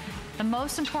challenged. The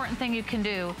most important thing you can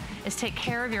do is take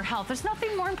care of your health. There's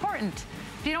nothing more important.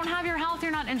 If you don't have your health,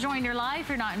 you're not enjoying your life,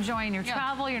 you're not enjoying your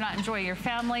travel, you're not enjoying your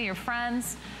family, your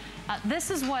friends.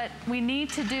 This is what we need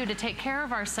to do to take care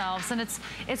of ourselves, and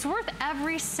it's worth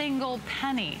every single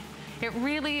penny. It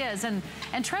really is, and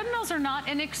treadmills are not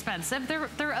inexpensive.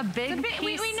 They're a big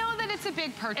piece. We know that it's a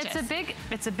big purchase.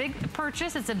 It's a big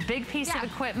purchase. It's a big piece of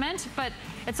equipment, but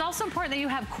it's also important that you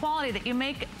have quality, that you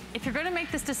make. If you're going to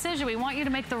make this decision, we want you to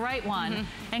make the right one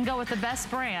and go with the best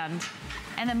brand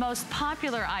and the most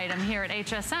popular item here at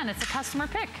HSN. It's a customer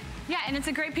pick. Yeah, and it's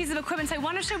a great piece of equipment. So I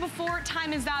want to show, before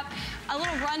time is up, a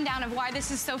little rundown of why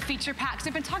this is so feature packed. So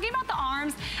I've been talking about the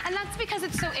arms, and that's because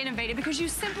it's so innovative, because you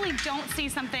simply don't see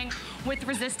something with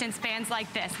resistance bands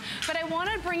like this. But I want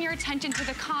to bring your attention to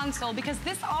the console, because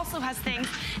this also has things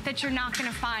that you're not going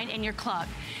to find in your club.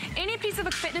 Any piece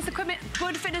of fitness equipment,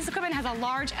 good fitness equipment, has a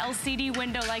large LCD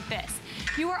window like this.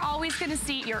 You are always going to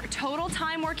see your total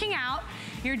time working out,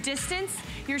 your distance,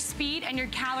 your speed, and your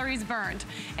calories burned.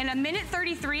 In a minute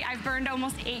 33, I've burned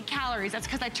almost 8 calories. That's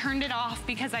because I turned it off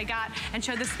because I got and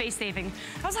showed the space saving.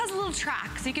 It also has a little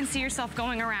track so you can see yourself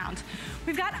going around.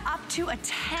 We've got up to a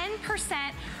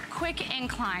 10% quick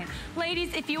incline.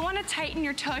 Ladies, if you want to tighten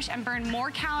your tush and burn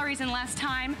more calories in less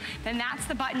time, then that's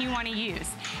the button you want to use.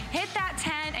 Hit that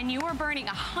 10 and you are burning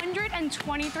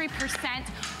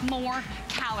 123% more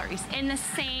calories in the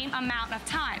same amount of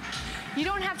time. You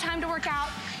don't have time to work out.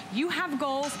 You have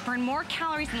goals, burn more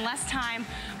calories in less time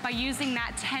by using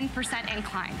that 10%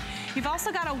 incline. You've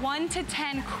also got a 1 to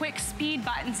 10 quick speed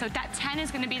button, so that 10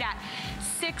 is going to be that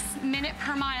 6 minute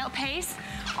per mile pace,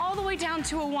 all the way down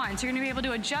to a 1. So you're going to be able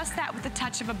to adjust that with the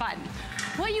touch of a button.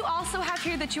 What you also have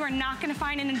here that you are not going to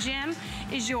find in a gym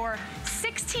is your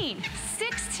 16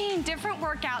 different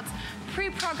workouts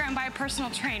pre-programmed by a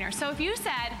personal trainer. So if you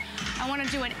said, I want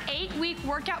to do an 8-week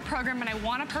workout program and I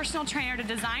want a personal trainer to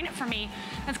design it for me,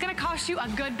 that's going to cost you a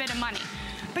good bit of money.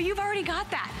 But you've already got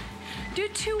that. Do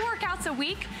 2 workouts a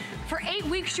week. For 8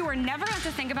 weeks, you are never going to have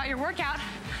to think about your workout,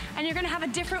 and you're going to have a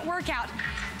different workout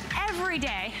every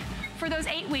day for those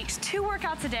 8 weeks. 2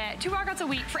 workouts a day, 2 workouts a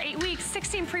week for 8 weeks,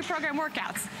 16 pre-programmed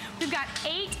workouts. We've got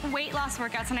 8 weight loss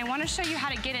workouts, and I want to show you how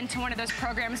to get into one of those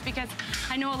programs, because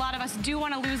I know a lot of us do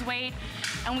want to lose weight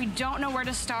and we don't know where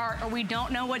to start, or we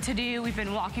don't know what to do. We've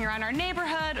been walking around our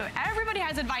neighborhood. Everybody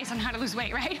has advice on how to lose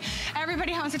weight, right?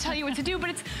 Everybody wants to tell you what to do, but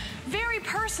it's very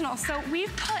personal. So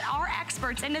we've put our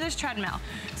experts into this treadmill.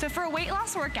 So for a weight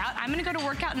loss workout, I'm going to go to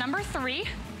workout number 3.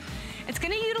 It's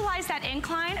going to utilize that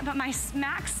incline, but my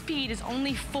max speed is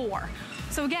only 4.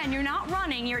 So again, you're not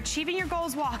running, you're achieving your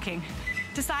goals walking.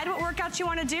 Decide what workouts you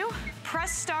want to do,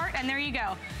 press start, and there you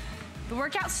go. The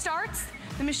workout starts,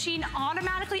 the machine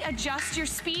automatically adjusts your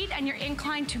speed and your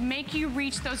incline to make you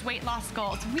reach those weight loss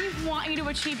goals. We want you to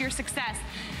achieve your success.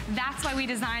 That's why we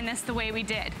designed this the way we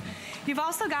did. You've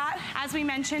also got, as we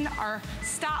mentioned, our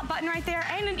stop button right there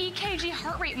and an EKG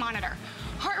heart rate monitor.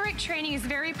 Heart rate training is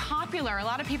very popular. A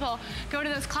lot of people go to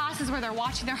those classes where they're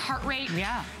watching their heart rate.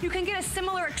 Yeah. You can get a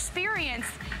similar experience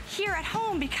here at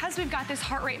home because we've got this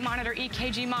heart rate monitor,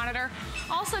 EKG monitor.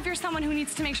 Also, if you're someone who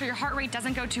needs to make sure your heart rate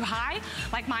doesn't go too high,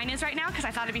 like mine is right now, because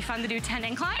I thought it'd be fun to do 10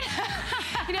 incline.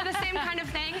 You know, the same kind of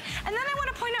thing. And then I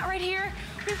want to point out right here,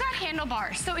 we've got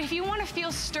handlebars. So if you want to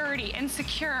feel sturdy and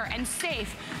secure and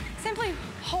safe, simply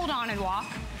hold on and walk.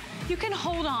 You can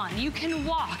hold on, you can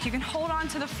walk, you can hold on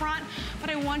to the front, but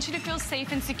I want you to feel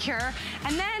safe and secure.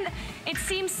 And then it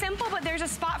seems simple, but there's a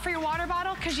spot for your water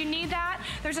bottle because you need that.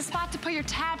 There's a spot to put your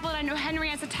tablet. I know Henry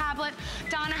has a tablet,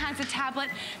 Donna has a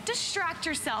tablet. Distract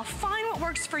yourself, find what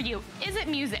works for you. Is it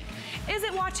music? Is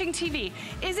it watching TV?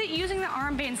 Is it using the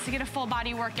armbands to get a full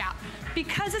body workout?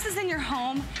 Because this is in your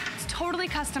home, it's totally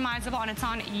customizable and it's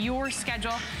on your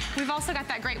schedule. We've also got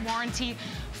that great warranty,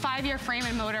 5-year frame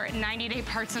and motor, 90-day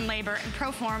parts and labor, and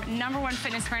ProForm, #1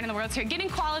 fitness brand in the world. So you're getting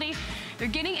quality, you're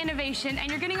getting innovation,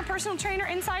 and you're getting a personal trainer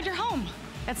inside your home.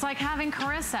 It's like having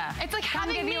Carissa. It's like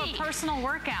having me. Give you a personal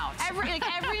workout.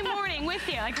 Every morning with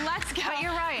you. Like, let's go. But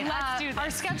you're right. Let's do this. Our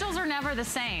schedules are never the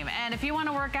same. And if you want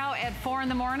to work out at 4 in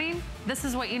the morning, this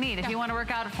is what you need. If you want to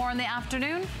work out at 4 in the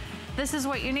afternoon, this is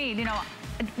what you need. You know,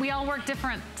 we all work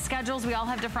different schedules. We all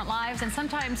have different lives. And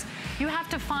sometimes you have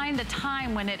to find a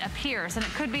time when it appears. And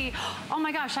it could be, oh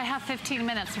my gosh, I have 15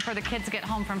 minutes before the kids get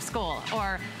home from school.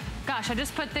 Or, gosh, I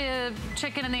just put the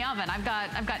chicken in the oven. I've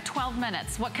got 12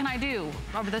 minutes. What can I do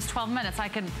over those 12 minutes? I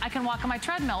can walk on my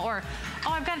treadmill. Or,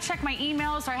 oh, I've got to check my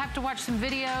emails, or I have to watch some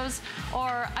videos,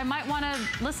 or I might want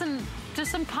to listen to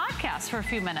some podcasts for a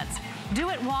few minutes. Do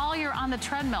it while you're on the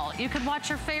treadmill. You could watch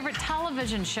your favorite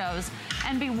television shows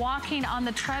and be walking on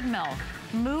the treadmill.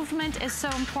 Movement is so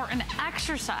important.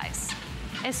 Exercise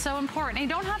is so important. And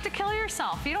you don't have to kill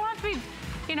yourself. You don't have to be,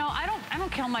 you know, I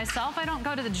don't kill myself. I don't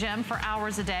go to the gym for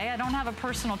hours a day. I don't have a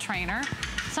personal trainer.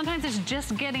 Sometimes it's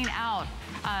just getting out.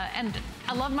 And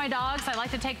I love my dogs. I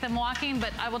like to take them walking,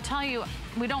 but I will tell you,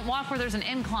 we don't walk where there's an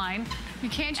incline. You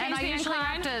can't change the incline. And I usually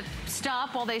have to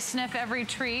stop while they sniff every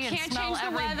tree and smell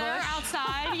every bush. Can't change the weather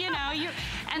outside, you know.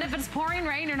 And if it's pouring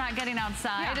rain, you're not getting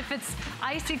outside. Yeah. If it's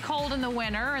icy cold in the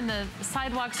winter and the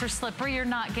sidewalks are slippery, you're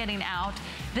not getting out.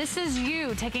 This is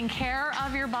you taking care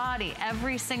of your body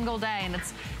every single day. And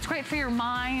it's great for your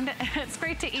mind. It's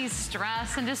great to ease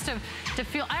stress and just to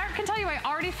feel, I can tell you, I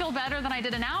already feel better than I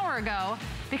did an hour ago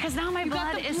because now my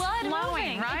blood is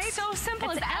flowing, right? It's so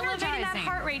simple. It's elevating that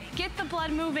heart rate. Get the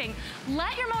blood moving.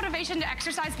 Let your motivation to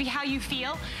exercise be how you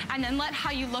feel, and then let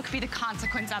how you look be the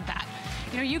consequence of that.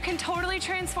 You know, you can totally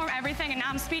transform everything, and now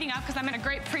I'm speeding up because I'm in a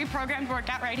great pre-programmed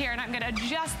workout right here, and I'm gonna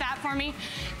adjust that for me.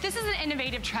 This is an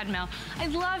innovative treadmill. I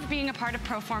love being a part of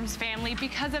ProForm's family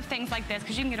because of things like this,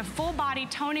 because you can get a full body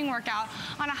toning workout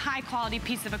on a high quality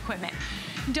piece of equipment.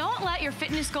 Don't let your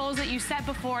fitness goals that you set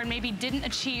before and maybe didn't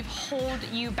achieve hold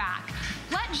you back.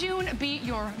 Let June be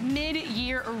your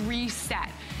mid-year reset.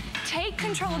 Take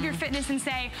control of your fitness and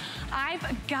say,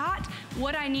 I've got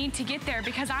what I need to get there,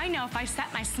 because I know if I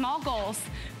set my small goals,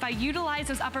 if I utilize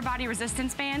those upper body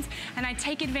resistance bands, and I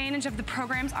take advantage of the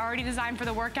programs already designed for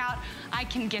the workout, I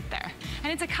can get there.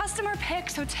 And it's a customer pick,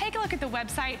 so take a look at the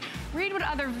website, read what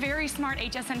other very smart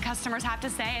HSN customers have to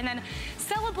say, and then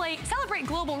celebrate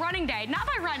Global Running Day, not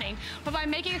by running, but by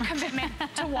making a commitment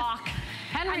to walk.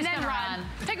 Henry's and then run.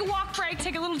 Take a walk break,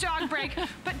 take a little jog break,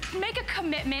 but make a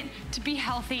commitment to be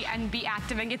healthy and be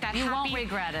active and get that You won't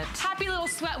regret it. Happy little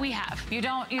sweat we have. You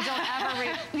don't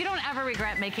ever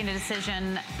regret making a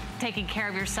decision, taking care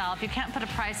of yourself. You can't put a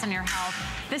price on your health.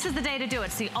 This is the day to do it.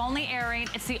 It's the only airing.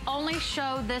 It's the only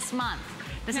show this month.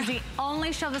 This is the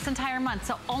only show this entire month.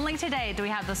 So only today do we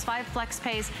have those 5 flex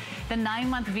pays, the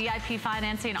 9-month VIP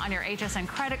financing on your HSN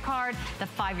credit card, the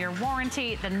 5-year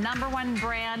warranty, the #1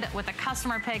 brand with a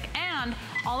customer pick, and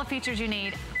all the features you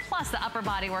need, plus the upper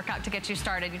body workout to get you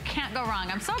started. You can't go wrong.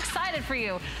 I'm so excited for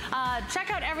you.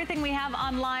 Check out everything we have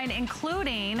online,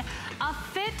 including a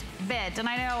Fitbit. And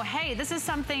I know, hey, this is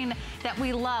something that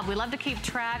we love. We love to keep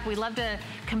track. We love to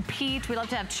compete. We love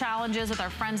to have challenges with our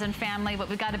friends and family, but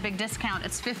we've got a big discount.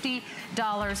 It's $50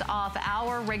 off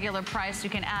our regular price. You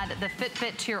can add the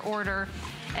Fitbit to your order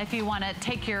if you want to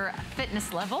take your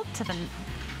fitness level to the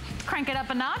crank it up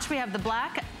a notch. We have the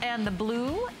black and the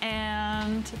blue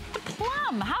and the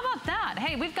plum. How about that?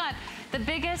 Hey, we've got the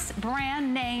biggest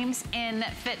brand names in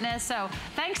fitness. So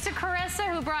thanks to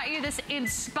Carissa, who brought you this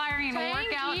inspiring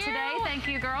workout today. Thank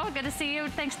you, girl. Good to see you.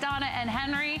 Thanks, Donna and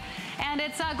Henry. And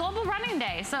it's Global Running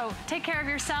Day. So take care of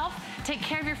yourself. Take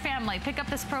care of your family. Pick up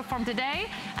this ProForm today,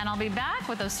 and I'll be back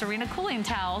with those Serena cooling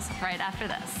towels right after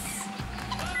this.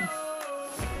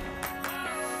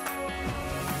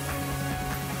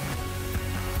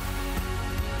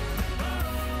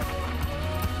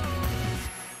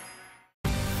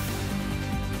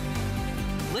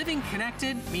 Living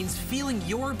connected means feeling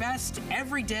your best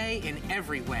every day in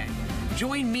every way.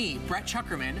 Join me, Brett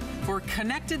Chuckerman, for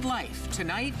Connected Life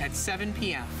tonight at 7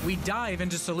 p.m. We dive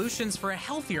into solutions for a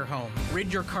healthier home.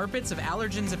 Rid your carpets of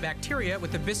allergens and bacteria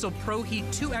with the Bissell Pro Heat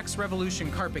 2X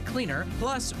Revolution Carpet Cleaner.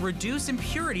 Plus, reduce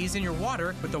impurities in your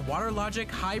water with the WaterLogic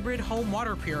Hybrid Home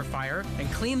Water Purifier.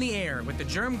 And clean the air with the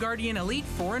Germ Guardian Elite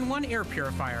 4-in-1 Air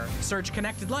Purifier. Search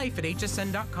Connected Life at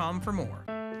hsn.com for more.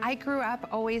 I grew up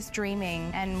always dreaming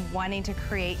and wanting to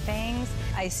create things.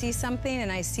 I see something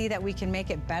and I see that we can make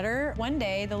it better. One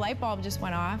day, the light bulb just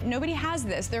went off. Nobody has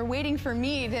this. They're waiting for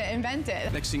me to invent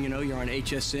it. Next thing you know, you're on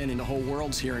HSN and the whole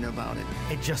world's hearing about it.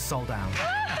 It just sold out.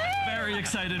 Very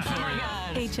excited for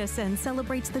you. HSN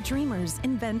celebrates the dreamers,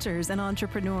 inventors, and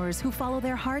entrepreneurs who follow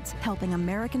their hearts, helping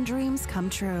American dreams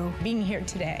come true. Being here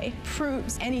today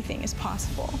proves anything is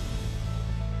possible.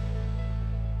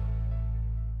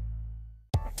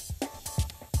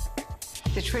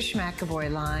 The Trish McAvoy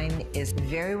line is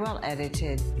very well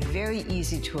edited, very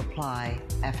easy to apply,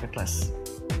 effortless.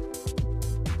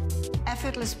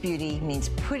 Effortless beauty means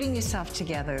putting yourself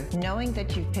together, knowing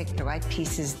that you've picked the right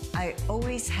pieces. I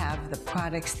always have the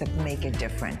products that make a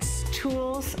difference.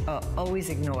 Tools are always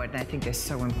ignored, and I think they're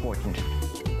so important.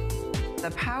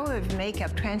 The power of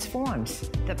makeup transforms.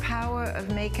 The power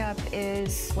of makeup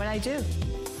is what I do.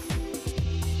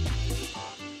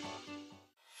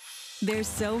 There's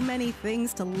so many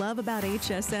things to love about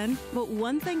HSN, but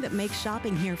one thing that makes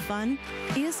shopping here fun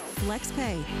is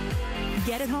FlexPay.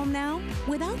 Get it home now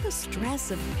without the stress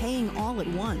of paying all at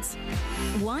once.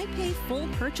 Why pay full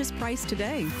purchase price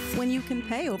today when you can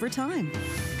pay over time?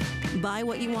 Buy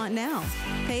what you want now,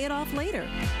 pay it off later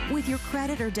with your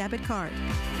credit or debit card.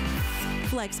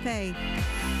 FlexPay.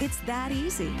 It's that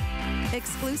easy.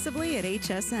 Exclusively at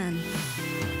HSN.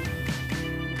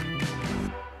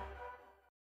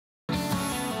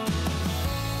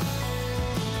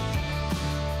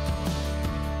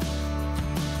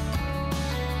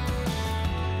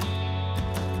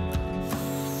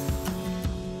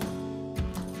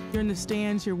 You're in the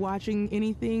stands, you're watching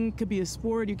anything, could be a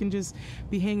sport, you can just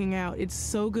be hanging out. It's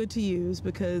so good to use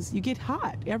because you get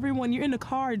hot. Everyone, you're in the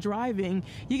car driving,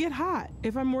 you get hot.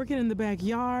 If I'm working in the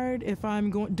backyard, if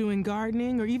I'm doing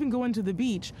gardening, or even going to the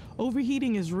beach,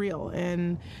 overheating is real.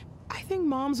 And I think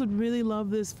moms would really love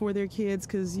this for their kids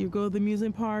because you go to the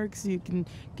amusement parks, you can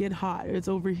get hot. It's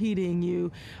overheating. You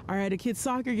are at a kid's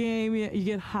soccer game, you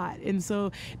get hot. And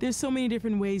so there's so many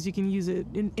different ways you can use it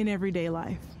in everyday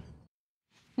life.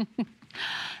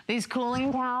 These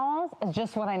cooling towels is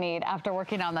just what I need after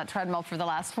working on that treadmill for the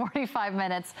last 45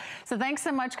 minutes. So thanks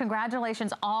so much.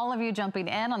 Congratulations, all of you jumping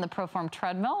in on the ProForm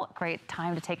treadmill. Great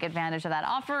time to take advantage of that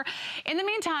offer. In the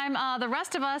meantime, the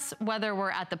rest of us, whether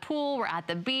we're at the pool, we're at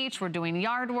the beach, we're doing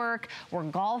yard work, we're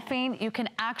golfing, you can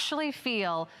actually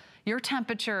feel your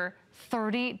temperature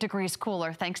 30 degrees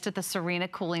cooler thanks to the Serena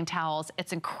cooling towels.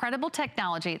 It's incredible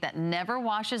technology that never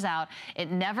washes out.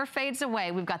 It never fades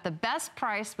away. We've got the best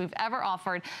price we've ever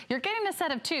offered. You're getting a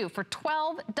set of 2 for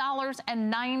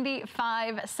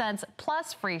 $12.95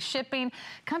 plus free shipping.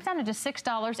 Comes down to just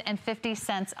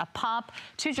 $6.50 a pop.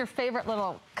 Choose your favorite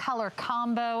little color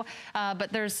combo.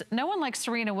 But there's no one like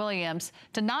Serena Williams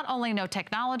to not only know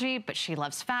technology, but she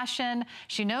loves fashion.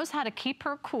 She knows how to keep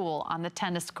her cool on the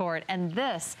tennis court. And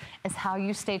this is how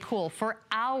you stay cool for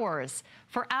hours.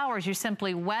 For hours, you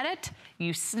simply wet it,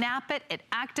 you snap it, it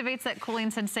activates that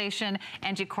cooling sensation.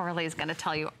 Angie Corley is gonna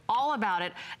tell you all about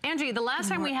it. Angie, the last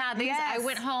time we had these, yes, I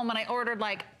went home and I ordered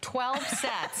like 12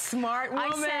 sets. Smart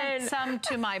woman. I sent some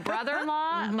to my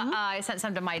brother-in-law, I sent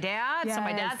some to my dad, so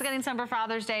my dad's getting some for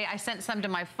Father's Day. I sent some to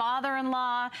my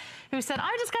father-in-law, who said,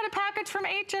 I just got a package from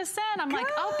HSN. I'm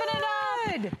like, open it up.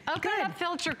 Open it up,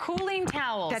 filter cooling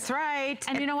towels. That's right.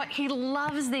 And you know what? He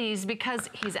loves these because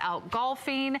he's out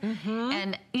golfing,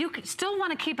 and you still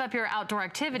want to keep up your outdoor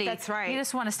activity. That's right. You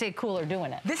just want to stay cooler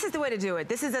doing it. This is the way to do it.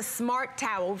 This is a smart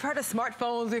towel. We've heard of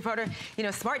smartphones, we've heard of, you know,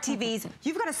 smart TVs.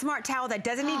 You've got a smart towel that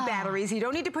doesn't need batteries. You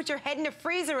don't need to put your head in a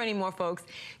freezer anymore, folks.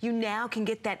 You now can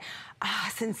get that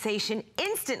sensation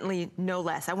instantly, no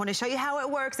less. I want to show you how it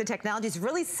works. The technology is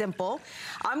really simple.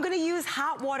 I'm going to use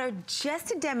hot water just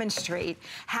to demonstrate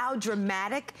how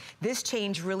dramatic this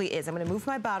change really is. I'm going to move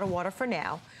my bottled water for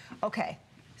now. Okay.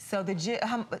 So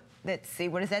let's see,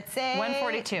 what does that say?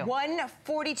 142.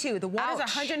 142. The water's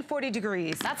 140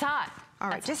 degrees. That's hot. All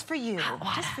right, just for you,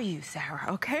 Sarah,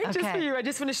 okay? Just for you, I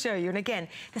just want to show you. And again,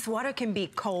 this water can be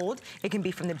cold. It can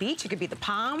be from the beach. It can be the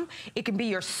palm. It can be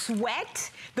your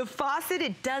sweat, the faucet.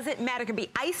 It doesn't matter. It can be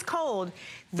ice cold.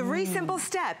 3 simple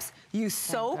steps. You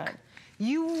soak,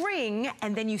 you wring,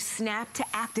 and then you snap to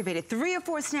activate it. 3 or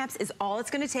 4 snaps is all it's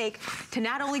gonna take to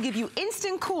not only give you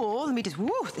instant cool, let me just,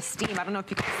 woo, the steam, I don't know if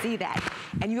you can see that,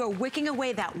 and you are wicking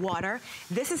away that water.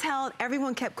 This is how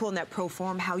everyone kept cool in that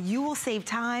ProForm, how you will save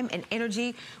time and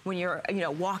energy when you're, you know,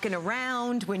 walking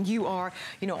around, when you are,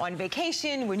 you know, on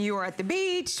vacation, when you are at the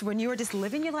beach, when you are just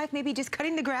living your life, maybe just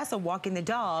cutting the grass or walking the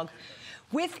dog.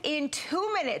 Within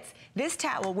 2 minutes, this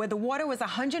towel, where the water was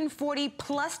 140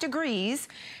 plus degrees,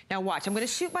 now watch, I'm gonna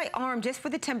shoot my arm just for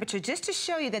the temperature, just to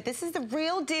show you that this is the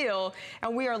real deal,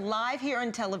 and we are live here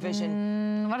on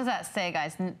television. What does that say,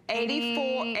 guys?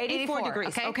 84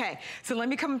 degrees, okay. So let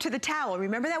me come to the towel.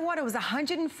 Remember that water was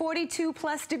 142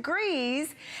 plus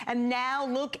degrees, and now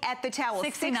look at the towel,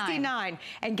 69.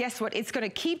 And guess what? It's gonna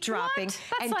keep dropping,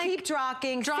 and like keep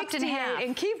dropping, dropped in half.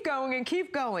 and keep going, and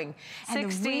keep going.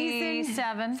 And 67.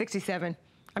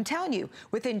 I'm telling you,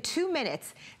 within 2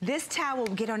 minutes, this towel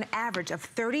will get on average of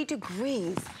 30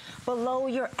 degrees below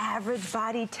your average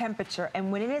body temperature.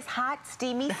 And when it is hot,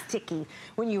 steamy, sticky,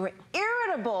 when you are irritable,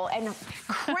 irritable and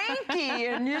cranky,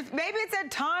 and maybe it's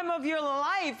that time of your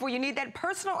life where you need that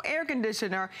personal air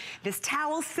conditioner, this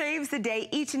towel saves the day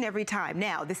each and every time.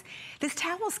 Now, this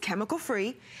towel is chemical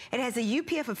free. It has a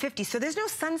UPF of 50, so there's no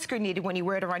sunscreen needed when you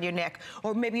wear it around your neck,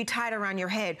 or maybe you tie it around your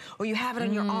head, or you have it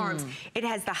on your arms. It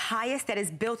has the highest that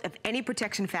is built of any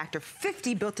protection factor,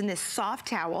 50 built in this soft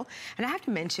towel. And I have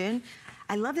to mention,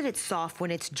 I love that it's soft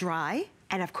when it's dry,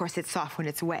 and of course it's soft when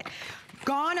it's wet.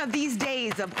 Gone are these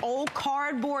days of old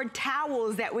cardboard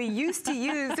towels that we used to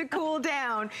use to cool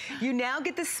down. You now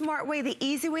get the smart way, the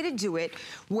easy way to do it,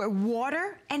 where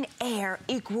water and air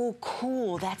equal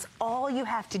cool. That's all you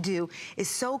have to do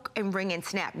is soak and wring and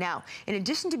snap. Now, in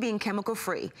addition to being chemical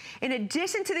free, in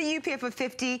addition to the UPF of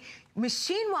 50,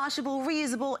 machine washable,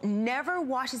 reusable, never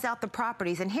washes out the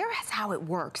properties. And here's how it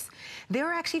works. There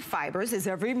are actually fibers, as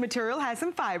every material has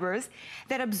some fibers,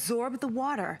 that absorb the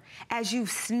water. As you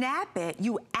snap it,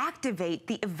 you activate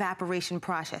the evaporation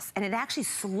process, and it actually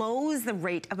slows the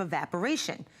rate of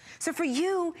evaporation. So for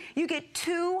you, you get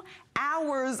 2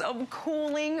 hours of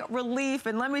cooling relief.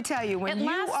 And let me tell you, when it you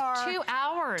lasts are 2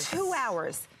 hours. 2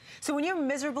 hours. So when you're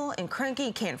miserable and cranky,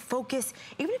 you can't focus,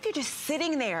 even if you're just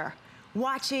sitting there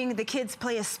watching the kids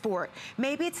play a sport.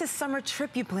 Maybe it's a summer trip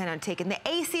you plan on taking. The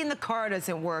AC in the car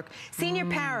doesn't work. Seeing your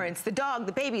parents, the dog,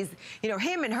 the babies, you know,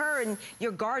 him and her and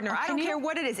your gardener. I don't care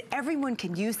what it is. Everyone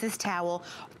can use this towel.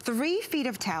 3 feet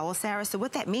of towel, Sarah. So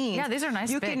what that means, yeah, these are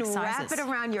nice, you big can sizes. wrap it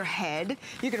around your head.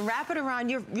 You can wrap it around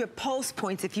your pulse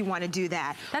points if you want to do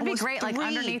that. That'd Almost be great, 3. like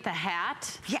underneath a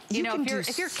hat. Yeah, you know, can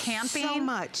if you're camping, so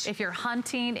much. If you're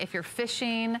hunting, if you're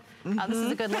fishing, this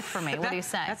is a good look for me. What do you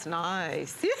say? That's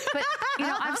nice. But you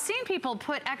know, I've seen people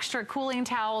put extra cooling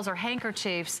towels or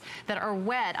handkerchiefs that are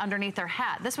wet underneath their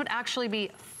hat. This would actually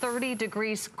be 30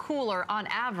 degrees cooler on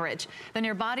average than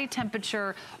your body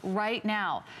temperature right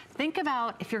now. Think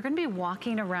about if you're going to be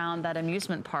walking around that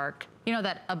amusement park, you know,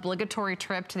 that obligatory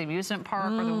trip to the amusement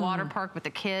park or the water park with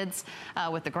the kids,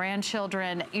 with the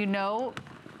grandchildren, you know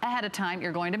ahead of time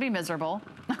you're going to be miserable.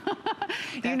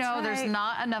 You know, there's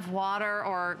not enough water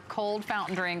or cold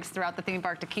fountain drinks throughout the theme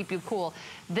park to keep you cool.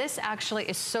 This actually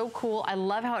is so cool. I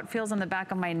love how it feels on the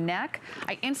back of my neck.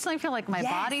 I instantly feel like my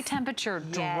body temperature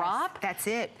drop. That's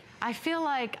it. I feel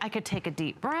like I could take a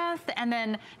deep breath, and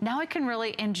then now I can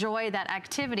really enjoy that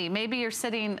activity. Maybe you're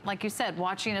sitting, like you said,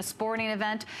 watching a sporting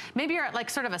event. Maybe you're at like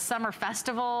sort of a summer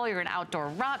festival, you're at an outdoor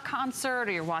rock concert,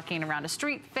 or you're walking around a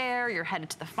street fair, you're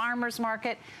headed to the farmer's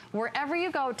market. Wherever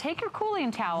you go, take your cooling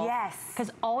towel. Yes.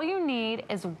 Because all you need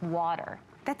is water.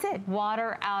 That's it.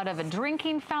 Water out of a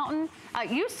drinking fountain.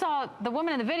 You saw the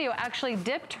woman in the video actually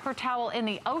dipped her towel in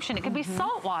the ocean. It could be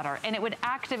salt water, and it would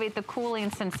activate the cooling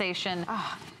sensation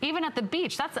even at the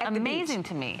beach. That's amazing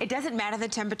to me. It doesn't matter the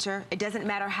temperature. It doesn't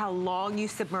matter how long you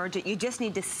submerge it. You just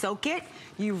need to soak it,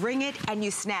 you wring it, and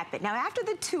you snap it. Now, after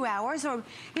the 2 hours, or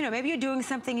you know, maybe you're doing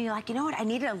something and you're like, you know what, I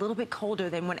need it a little bit colder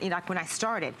than when, like when I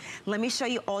started. Let me show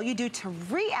you all you do to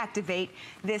reactivate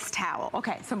this towel.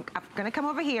 Okay, so I'm gonna come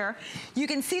over here. You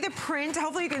can see the print.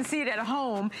 Hopefully you can see it at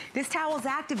home. This towel is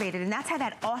activated, and that's how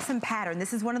that awesome pattern.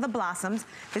 This is one of the blossoms.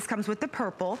 This comes with the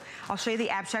purple. I'll show you the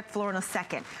abstract floor in a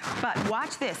second. But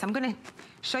watch this. I'm going to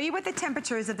show you what the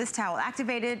temperature is of this towel.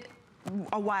 Activated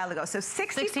a while ago. So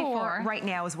 64 right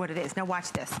now is what it is. Now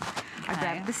watch this. I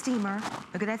grabbed the steamer.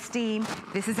 Look at that steam.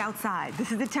 This is outside.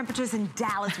 This is the temperatures in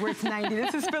Dallas where it's 90.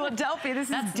 This is Philadelphia. This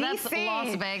is DC. That's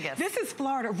Las Vegas. This is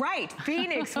Florida. Right.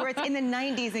 Phoenix where it's in the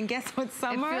 90s. And guess what?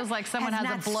 Summer It feels like someone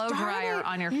has a blow dryer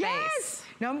on your face.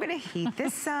 Now I'm going to heat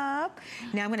this up.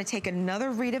 Now I'm going to take another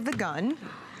read of the gun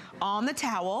on the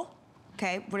towel.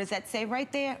 Okay. What does that say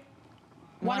right there?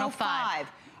 105.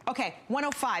 Okay.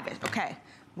 105. Okay.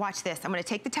 Watch this. I'm going to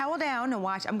take the towel down and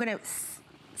watch. I'm going to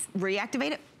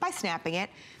reactivate it by snapping it.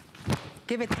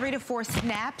 Give it 3 to 4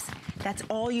 snaps. That's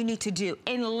all you need to do.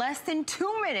 In less than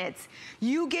 2 minutes,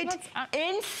 you get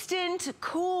instant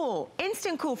cool.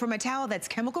 Instant cool from a towel that's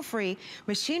chemical free,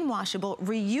 machine washable,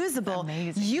 reusable,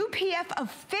 UPF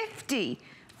of 50.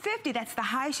 50, that's the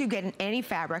highest you get in any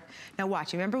fabric. Now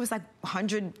watch, remember it was like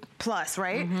 100 plus,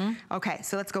 right? Okay,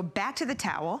 so let's go back to the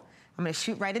towel. I'm gonna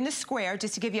shoot right in the square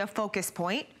just to give you a focus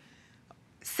point.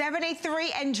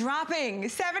 73 and dropping,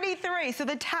 73. So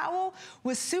the towel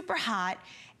was super hot.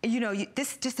 You know,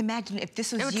 just imagine if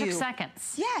this was you. It took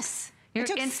seconds. Yes. You're it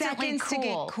took instantly seconds to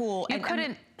get cool. You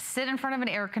couldn't sit in front of an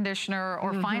air conditioner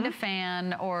or find a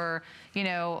fan or, you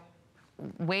know,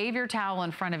 wave your towel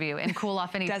in front of you and cool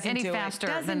off any faster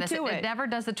than this. It never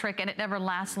does the trick, and it never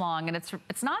lasts long, and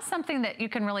it's not something that you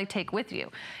can really take with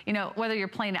you. You know, whether you're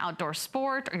playing an outdoor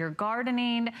sport or you're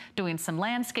gardening, doing some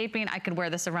landscaping, I could wear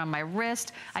this around my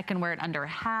wrist. I can wear it under a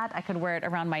hat. I could wear it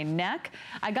around my neck.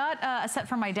 I got a set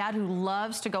from my dad who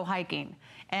loves to go hiking.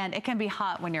 And it can be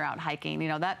hot when you're out hiking. You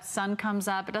know, that sun comes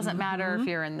up. It doesn't matter if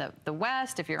you're in the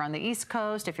West, if you're on the East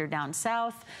Coast, if you're down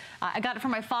south. I got it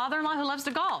from my father-in-law who loves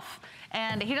to golf.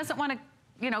 And he doesn't want to,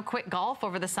 you know, quit golf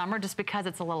over the summer just because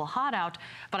it's a little hot out.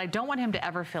 But I don't want him to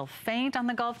ever feel faint on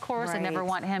the golf course. I never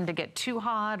want him to get too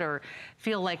hot or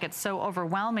feel like it's so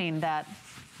overwhelming that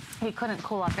he couldn't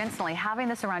cool off instantly. Having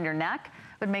this around your neck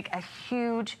would make a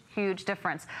huge, huge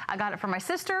difference. I got it for my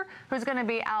sister, who's gonna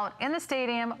be out in the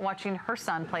stadium watching her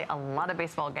son play a lot of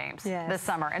baseball games this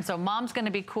summer. And so mom's gonna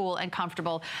be cool and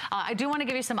comfortable. I do wanna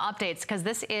give you some updates because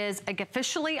this is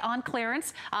officially on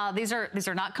clearance. These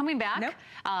are not coming back. Nope.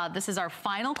 This is our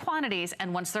final quantities,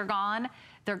 and once they're gone,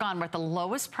 they're gone. We're at the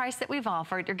lowest price that we've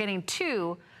offered. You're getting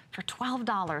 2 for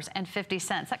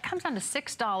 $12.50. That comes down to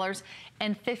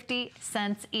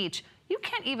 $6.50 each. You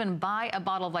can't even buy a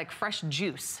bottle of like fresh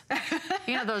juice.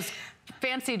 You know, those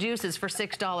fancy juices for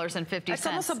 $6.50. It's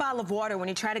almost a bottle of water when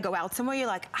you try to go out somewhere. You're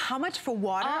like, how much for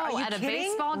water? Are you at kidding? A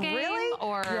baseball game? Really?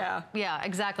 Or yeah,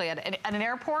 exactly. At an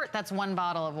airport, that's 1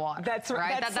 bottle of water. That's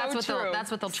right. That's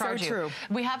what they'll charge you.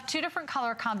 We have 2 different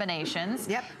color combinations.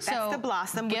 Yep. So that's the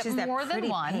blossom, which is that more pretty than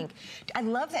one. pink. I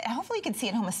love that. Hopefully you can see it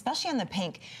at home, especially on the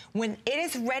pink. When it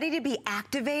is ready to be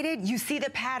activated, you see the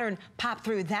pattern pop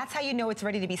through. That's how you know it's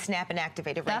ready to be snap and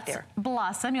activated right there.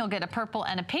 Blossom. You'll get a purple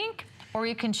and a pink. Or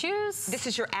you can choose. This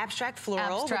is your abstract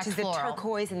floral, which is the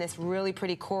turquoise and this really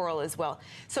pretty coral as well.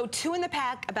 So 2 in the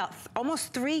pack, about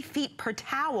almost 3 feet per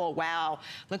towel. Wow,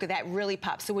 look at that, really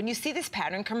pops. So when you see this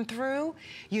pattern come through,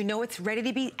 you know it's ready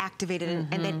to be activated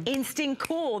and then instant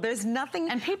cool. There's nothing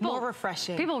more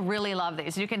refreshing. People really love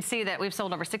these. You can see that we've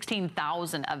sold over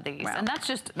 16,000 of these, and that's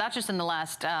just in the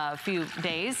last few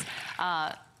days.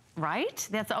 Right?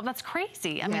 That's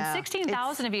crazy. I mean,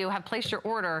 16,000 of you have placed your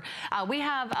order. We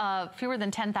have fewer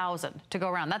than 10,000 to go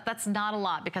around. That's not a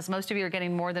lot because most of you are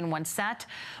getting more than 1 set.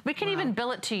 We can even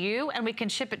bill it to you, and we can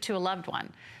ship it to a loved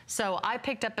one. So I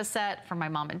picked up a set for my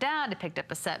mom and dad. I picked up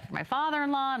a set for my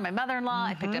father-in-law and my mother-in-law.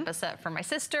 I picked up a set for my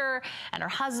sister and her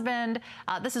husband.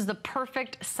 This is the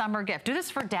perfect summer gift. Do this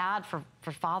for dad for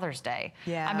Father's Day.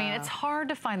 Yeah. I mean, it's hard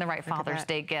to find the right Father's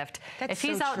Day gift. If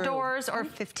he's outdoors or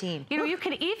 15. You know, you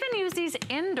can even use these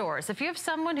indoors. If you have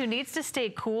someone who needs to stay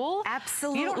cool,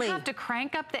 you don't have to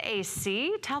crank up the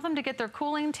AC. Tell them to get their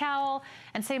cooling towel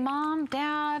and say, Mom,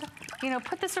 Dad, you know,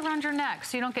 put this around your neck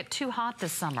so you don't get too hot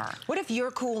this summer. What if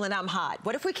you're cool and I'm hot?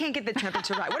 What if we can't get the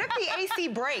temperature right? What if the AC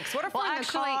breaks? What if we're in the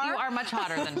car? Actually, you are much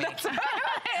hotter than me.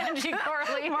 Angie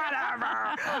Corley. Whatever.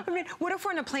 I mean, what if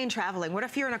we're in a plane traveling? What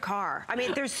if you're in a car? I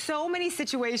mean, there's so many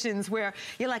situations where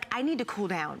you're like, I need to cool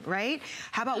down, right?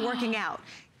 How about working out?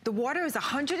 The water is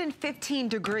 115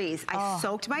 degrees. I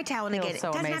soaked my towel, and again, it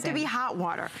doesn't have to be hot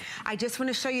water. I just want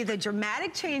to show you the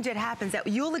dramatic change that happens that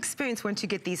you'll experience once you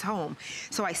get these home.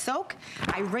 So I soak,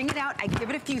 I wring it out, I give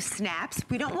it a few snaps.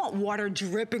 We don't want water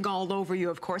dripping all over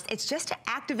you, of course. It's just to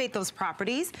activate those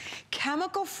properties,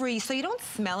 chemical-free, so you don't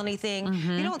smell anything,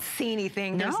 you don't see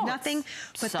anything. There's nothing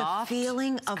but the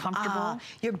feeling of comfortable.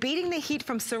 You're beating the heat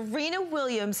from Serena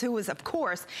Williams, who is, of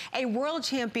course, a world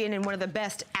champion and one of the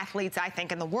best athletes, I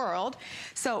think, in the world.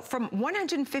 So from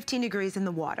 115 degrees in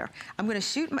the water, I'm going to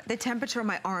shoot the temperature on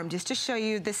my arm just to show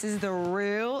you this is the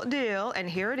real deal. And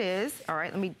here it is. All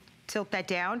right, let me tilt that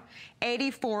down.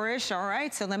 84-ish, all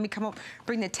right? So let me come up,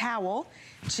 bring the towel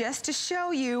just to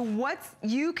show you what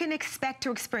you can expect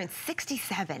to experience.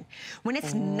 67. When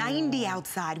it's 90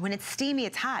 outside, when it's steamy,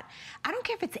 it's hot. I don't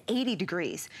care if it's 80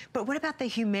 degrees, but what about the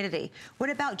humidity? What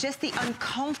about just the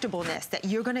uncomfortableness that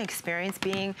you're gonna experience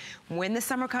being when the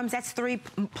summer comes? That's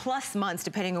 3+ months,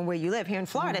 depending on where you live. Here in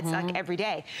Florida, it's like every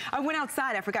day. I went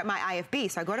outside, I forgot my IFB,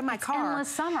 so I go to my car. Endless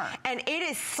summer. And it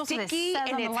is sticky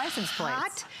and it's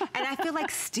hot, and I feel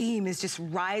like steam is just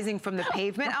rising from the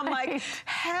pavement. I'm like,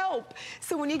 help.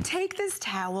 So when you take this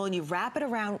towel and you wrap it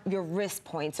around your wrist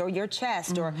points or your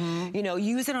chest or, you know,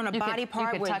 use it on a body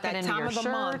part with that time of the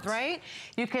month, right?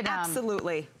 You could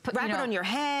absolutely wrap it on your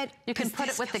head. You can put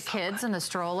it with the kids in the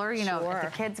stroller, you know, if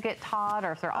the kids get hot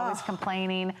or if they're always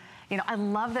complaining. You know, I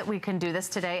love that we can do this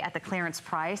today at the clearance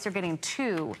price. You're getting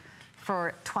 2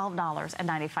 for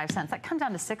 $12.95. That comes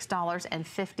down to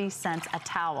 $6.50 a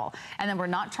towel. And then we're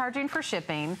not charging for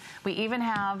shipping. We even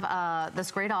have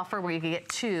this great offer where you can get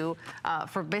 2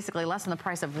 for basically less than the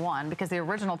price of 1, because the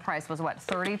original price was what,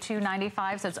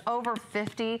 $32.95? So it's over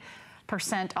 50%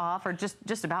 off, or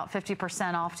just about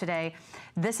 50% off today.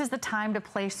 This is the time to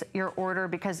place your order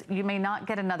because you may not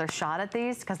get another shot at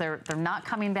these because they're not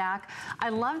coming back. I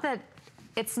love that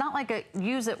it's not like a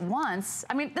use it once.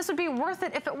 I mean, this would be worth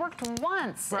it if it worked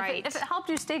once. Right. If it helped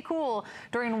you stay cool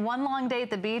during one long day at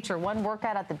the beach or one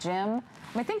workout at the gym.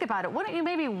 I mean, think about it. Wouldn't you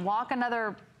maybe walk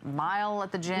another mile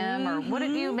at the gym, or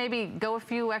wouldn't you maybe go a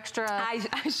few extra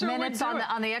minutes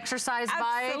on the exercise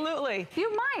bike? Absolutely.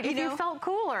 You might if you felt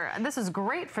cooler. This is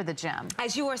great for the gym.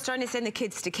 As you are starting to send the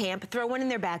kids to camp, throw one in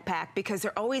their backpack because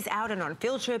they're always out and on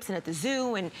field trips and at the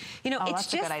zoo, and it's that's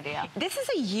just a good idea. This is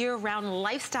a year-round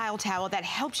lifestyle towel that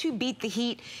helps you beat the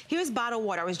heat. Here's bottled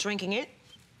water. I was drinking it,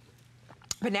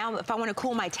 but now if I want to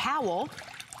cool my towel,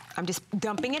 I'm just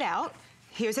dumping it out.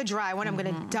 Here's a dry one. I'm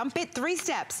going to dump it 3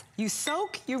 steps. You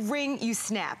soak, you wring, you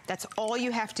snap. That's all you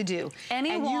have to do. And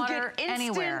you water, get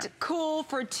instant anywhere. cool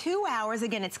for 2 hours.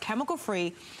 Again, it's chemical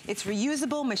free. It's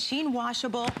reusable, machine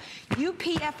washable.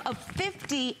 UPF of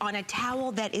 50 on a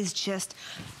towel that is just,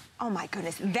 oh my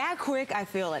goodness, that quick. I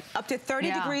feel it. Up to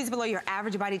 30 degrees below your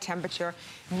average body temperature.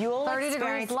 You'll 30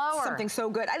 experience degrees lower. something so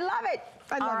good. I love it.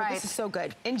 I love it. This is so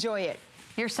good. Enjoy it.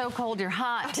 You're so cold, you're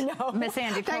hot. Miss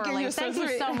Angie Thank you. Corley. You're Thank so you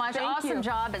sweet. so much. Thank Awesome you.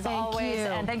 job as always.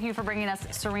 And thank you for bringing us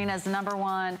Serena's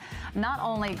 #1. Not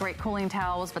only great cooling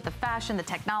towels, but the fashion, the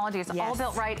technology is all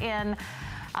built right in.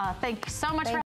 Thank you so much for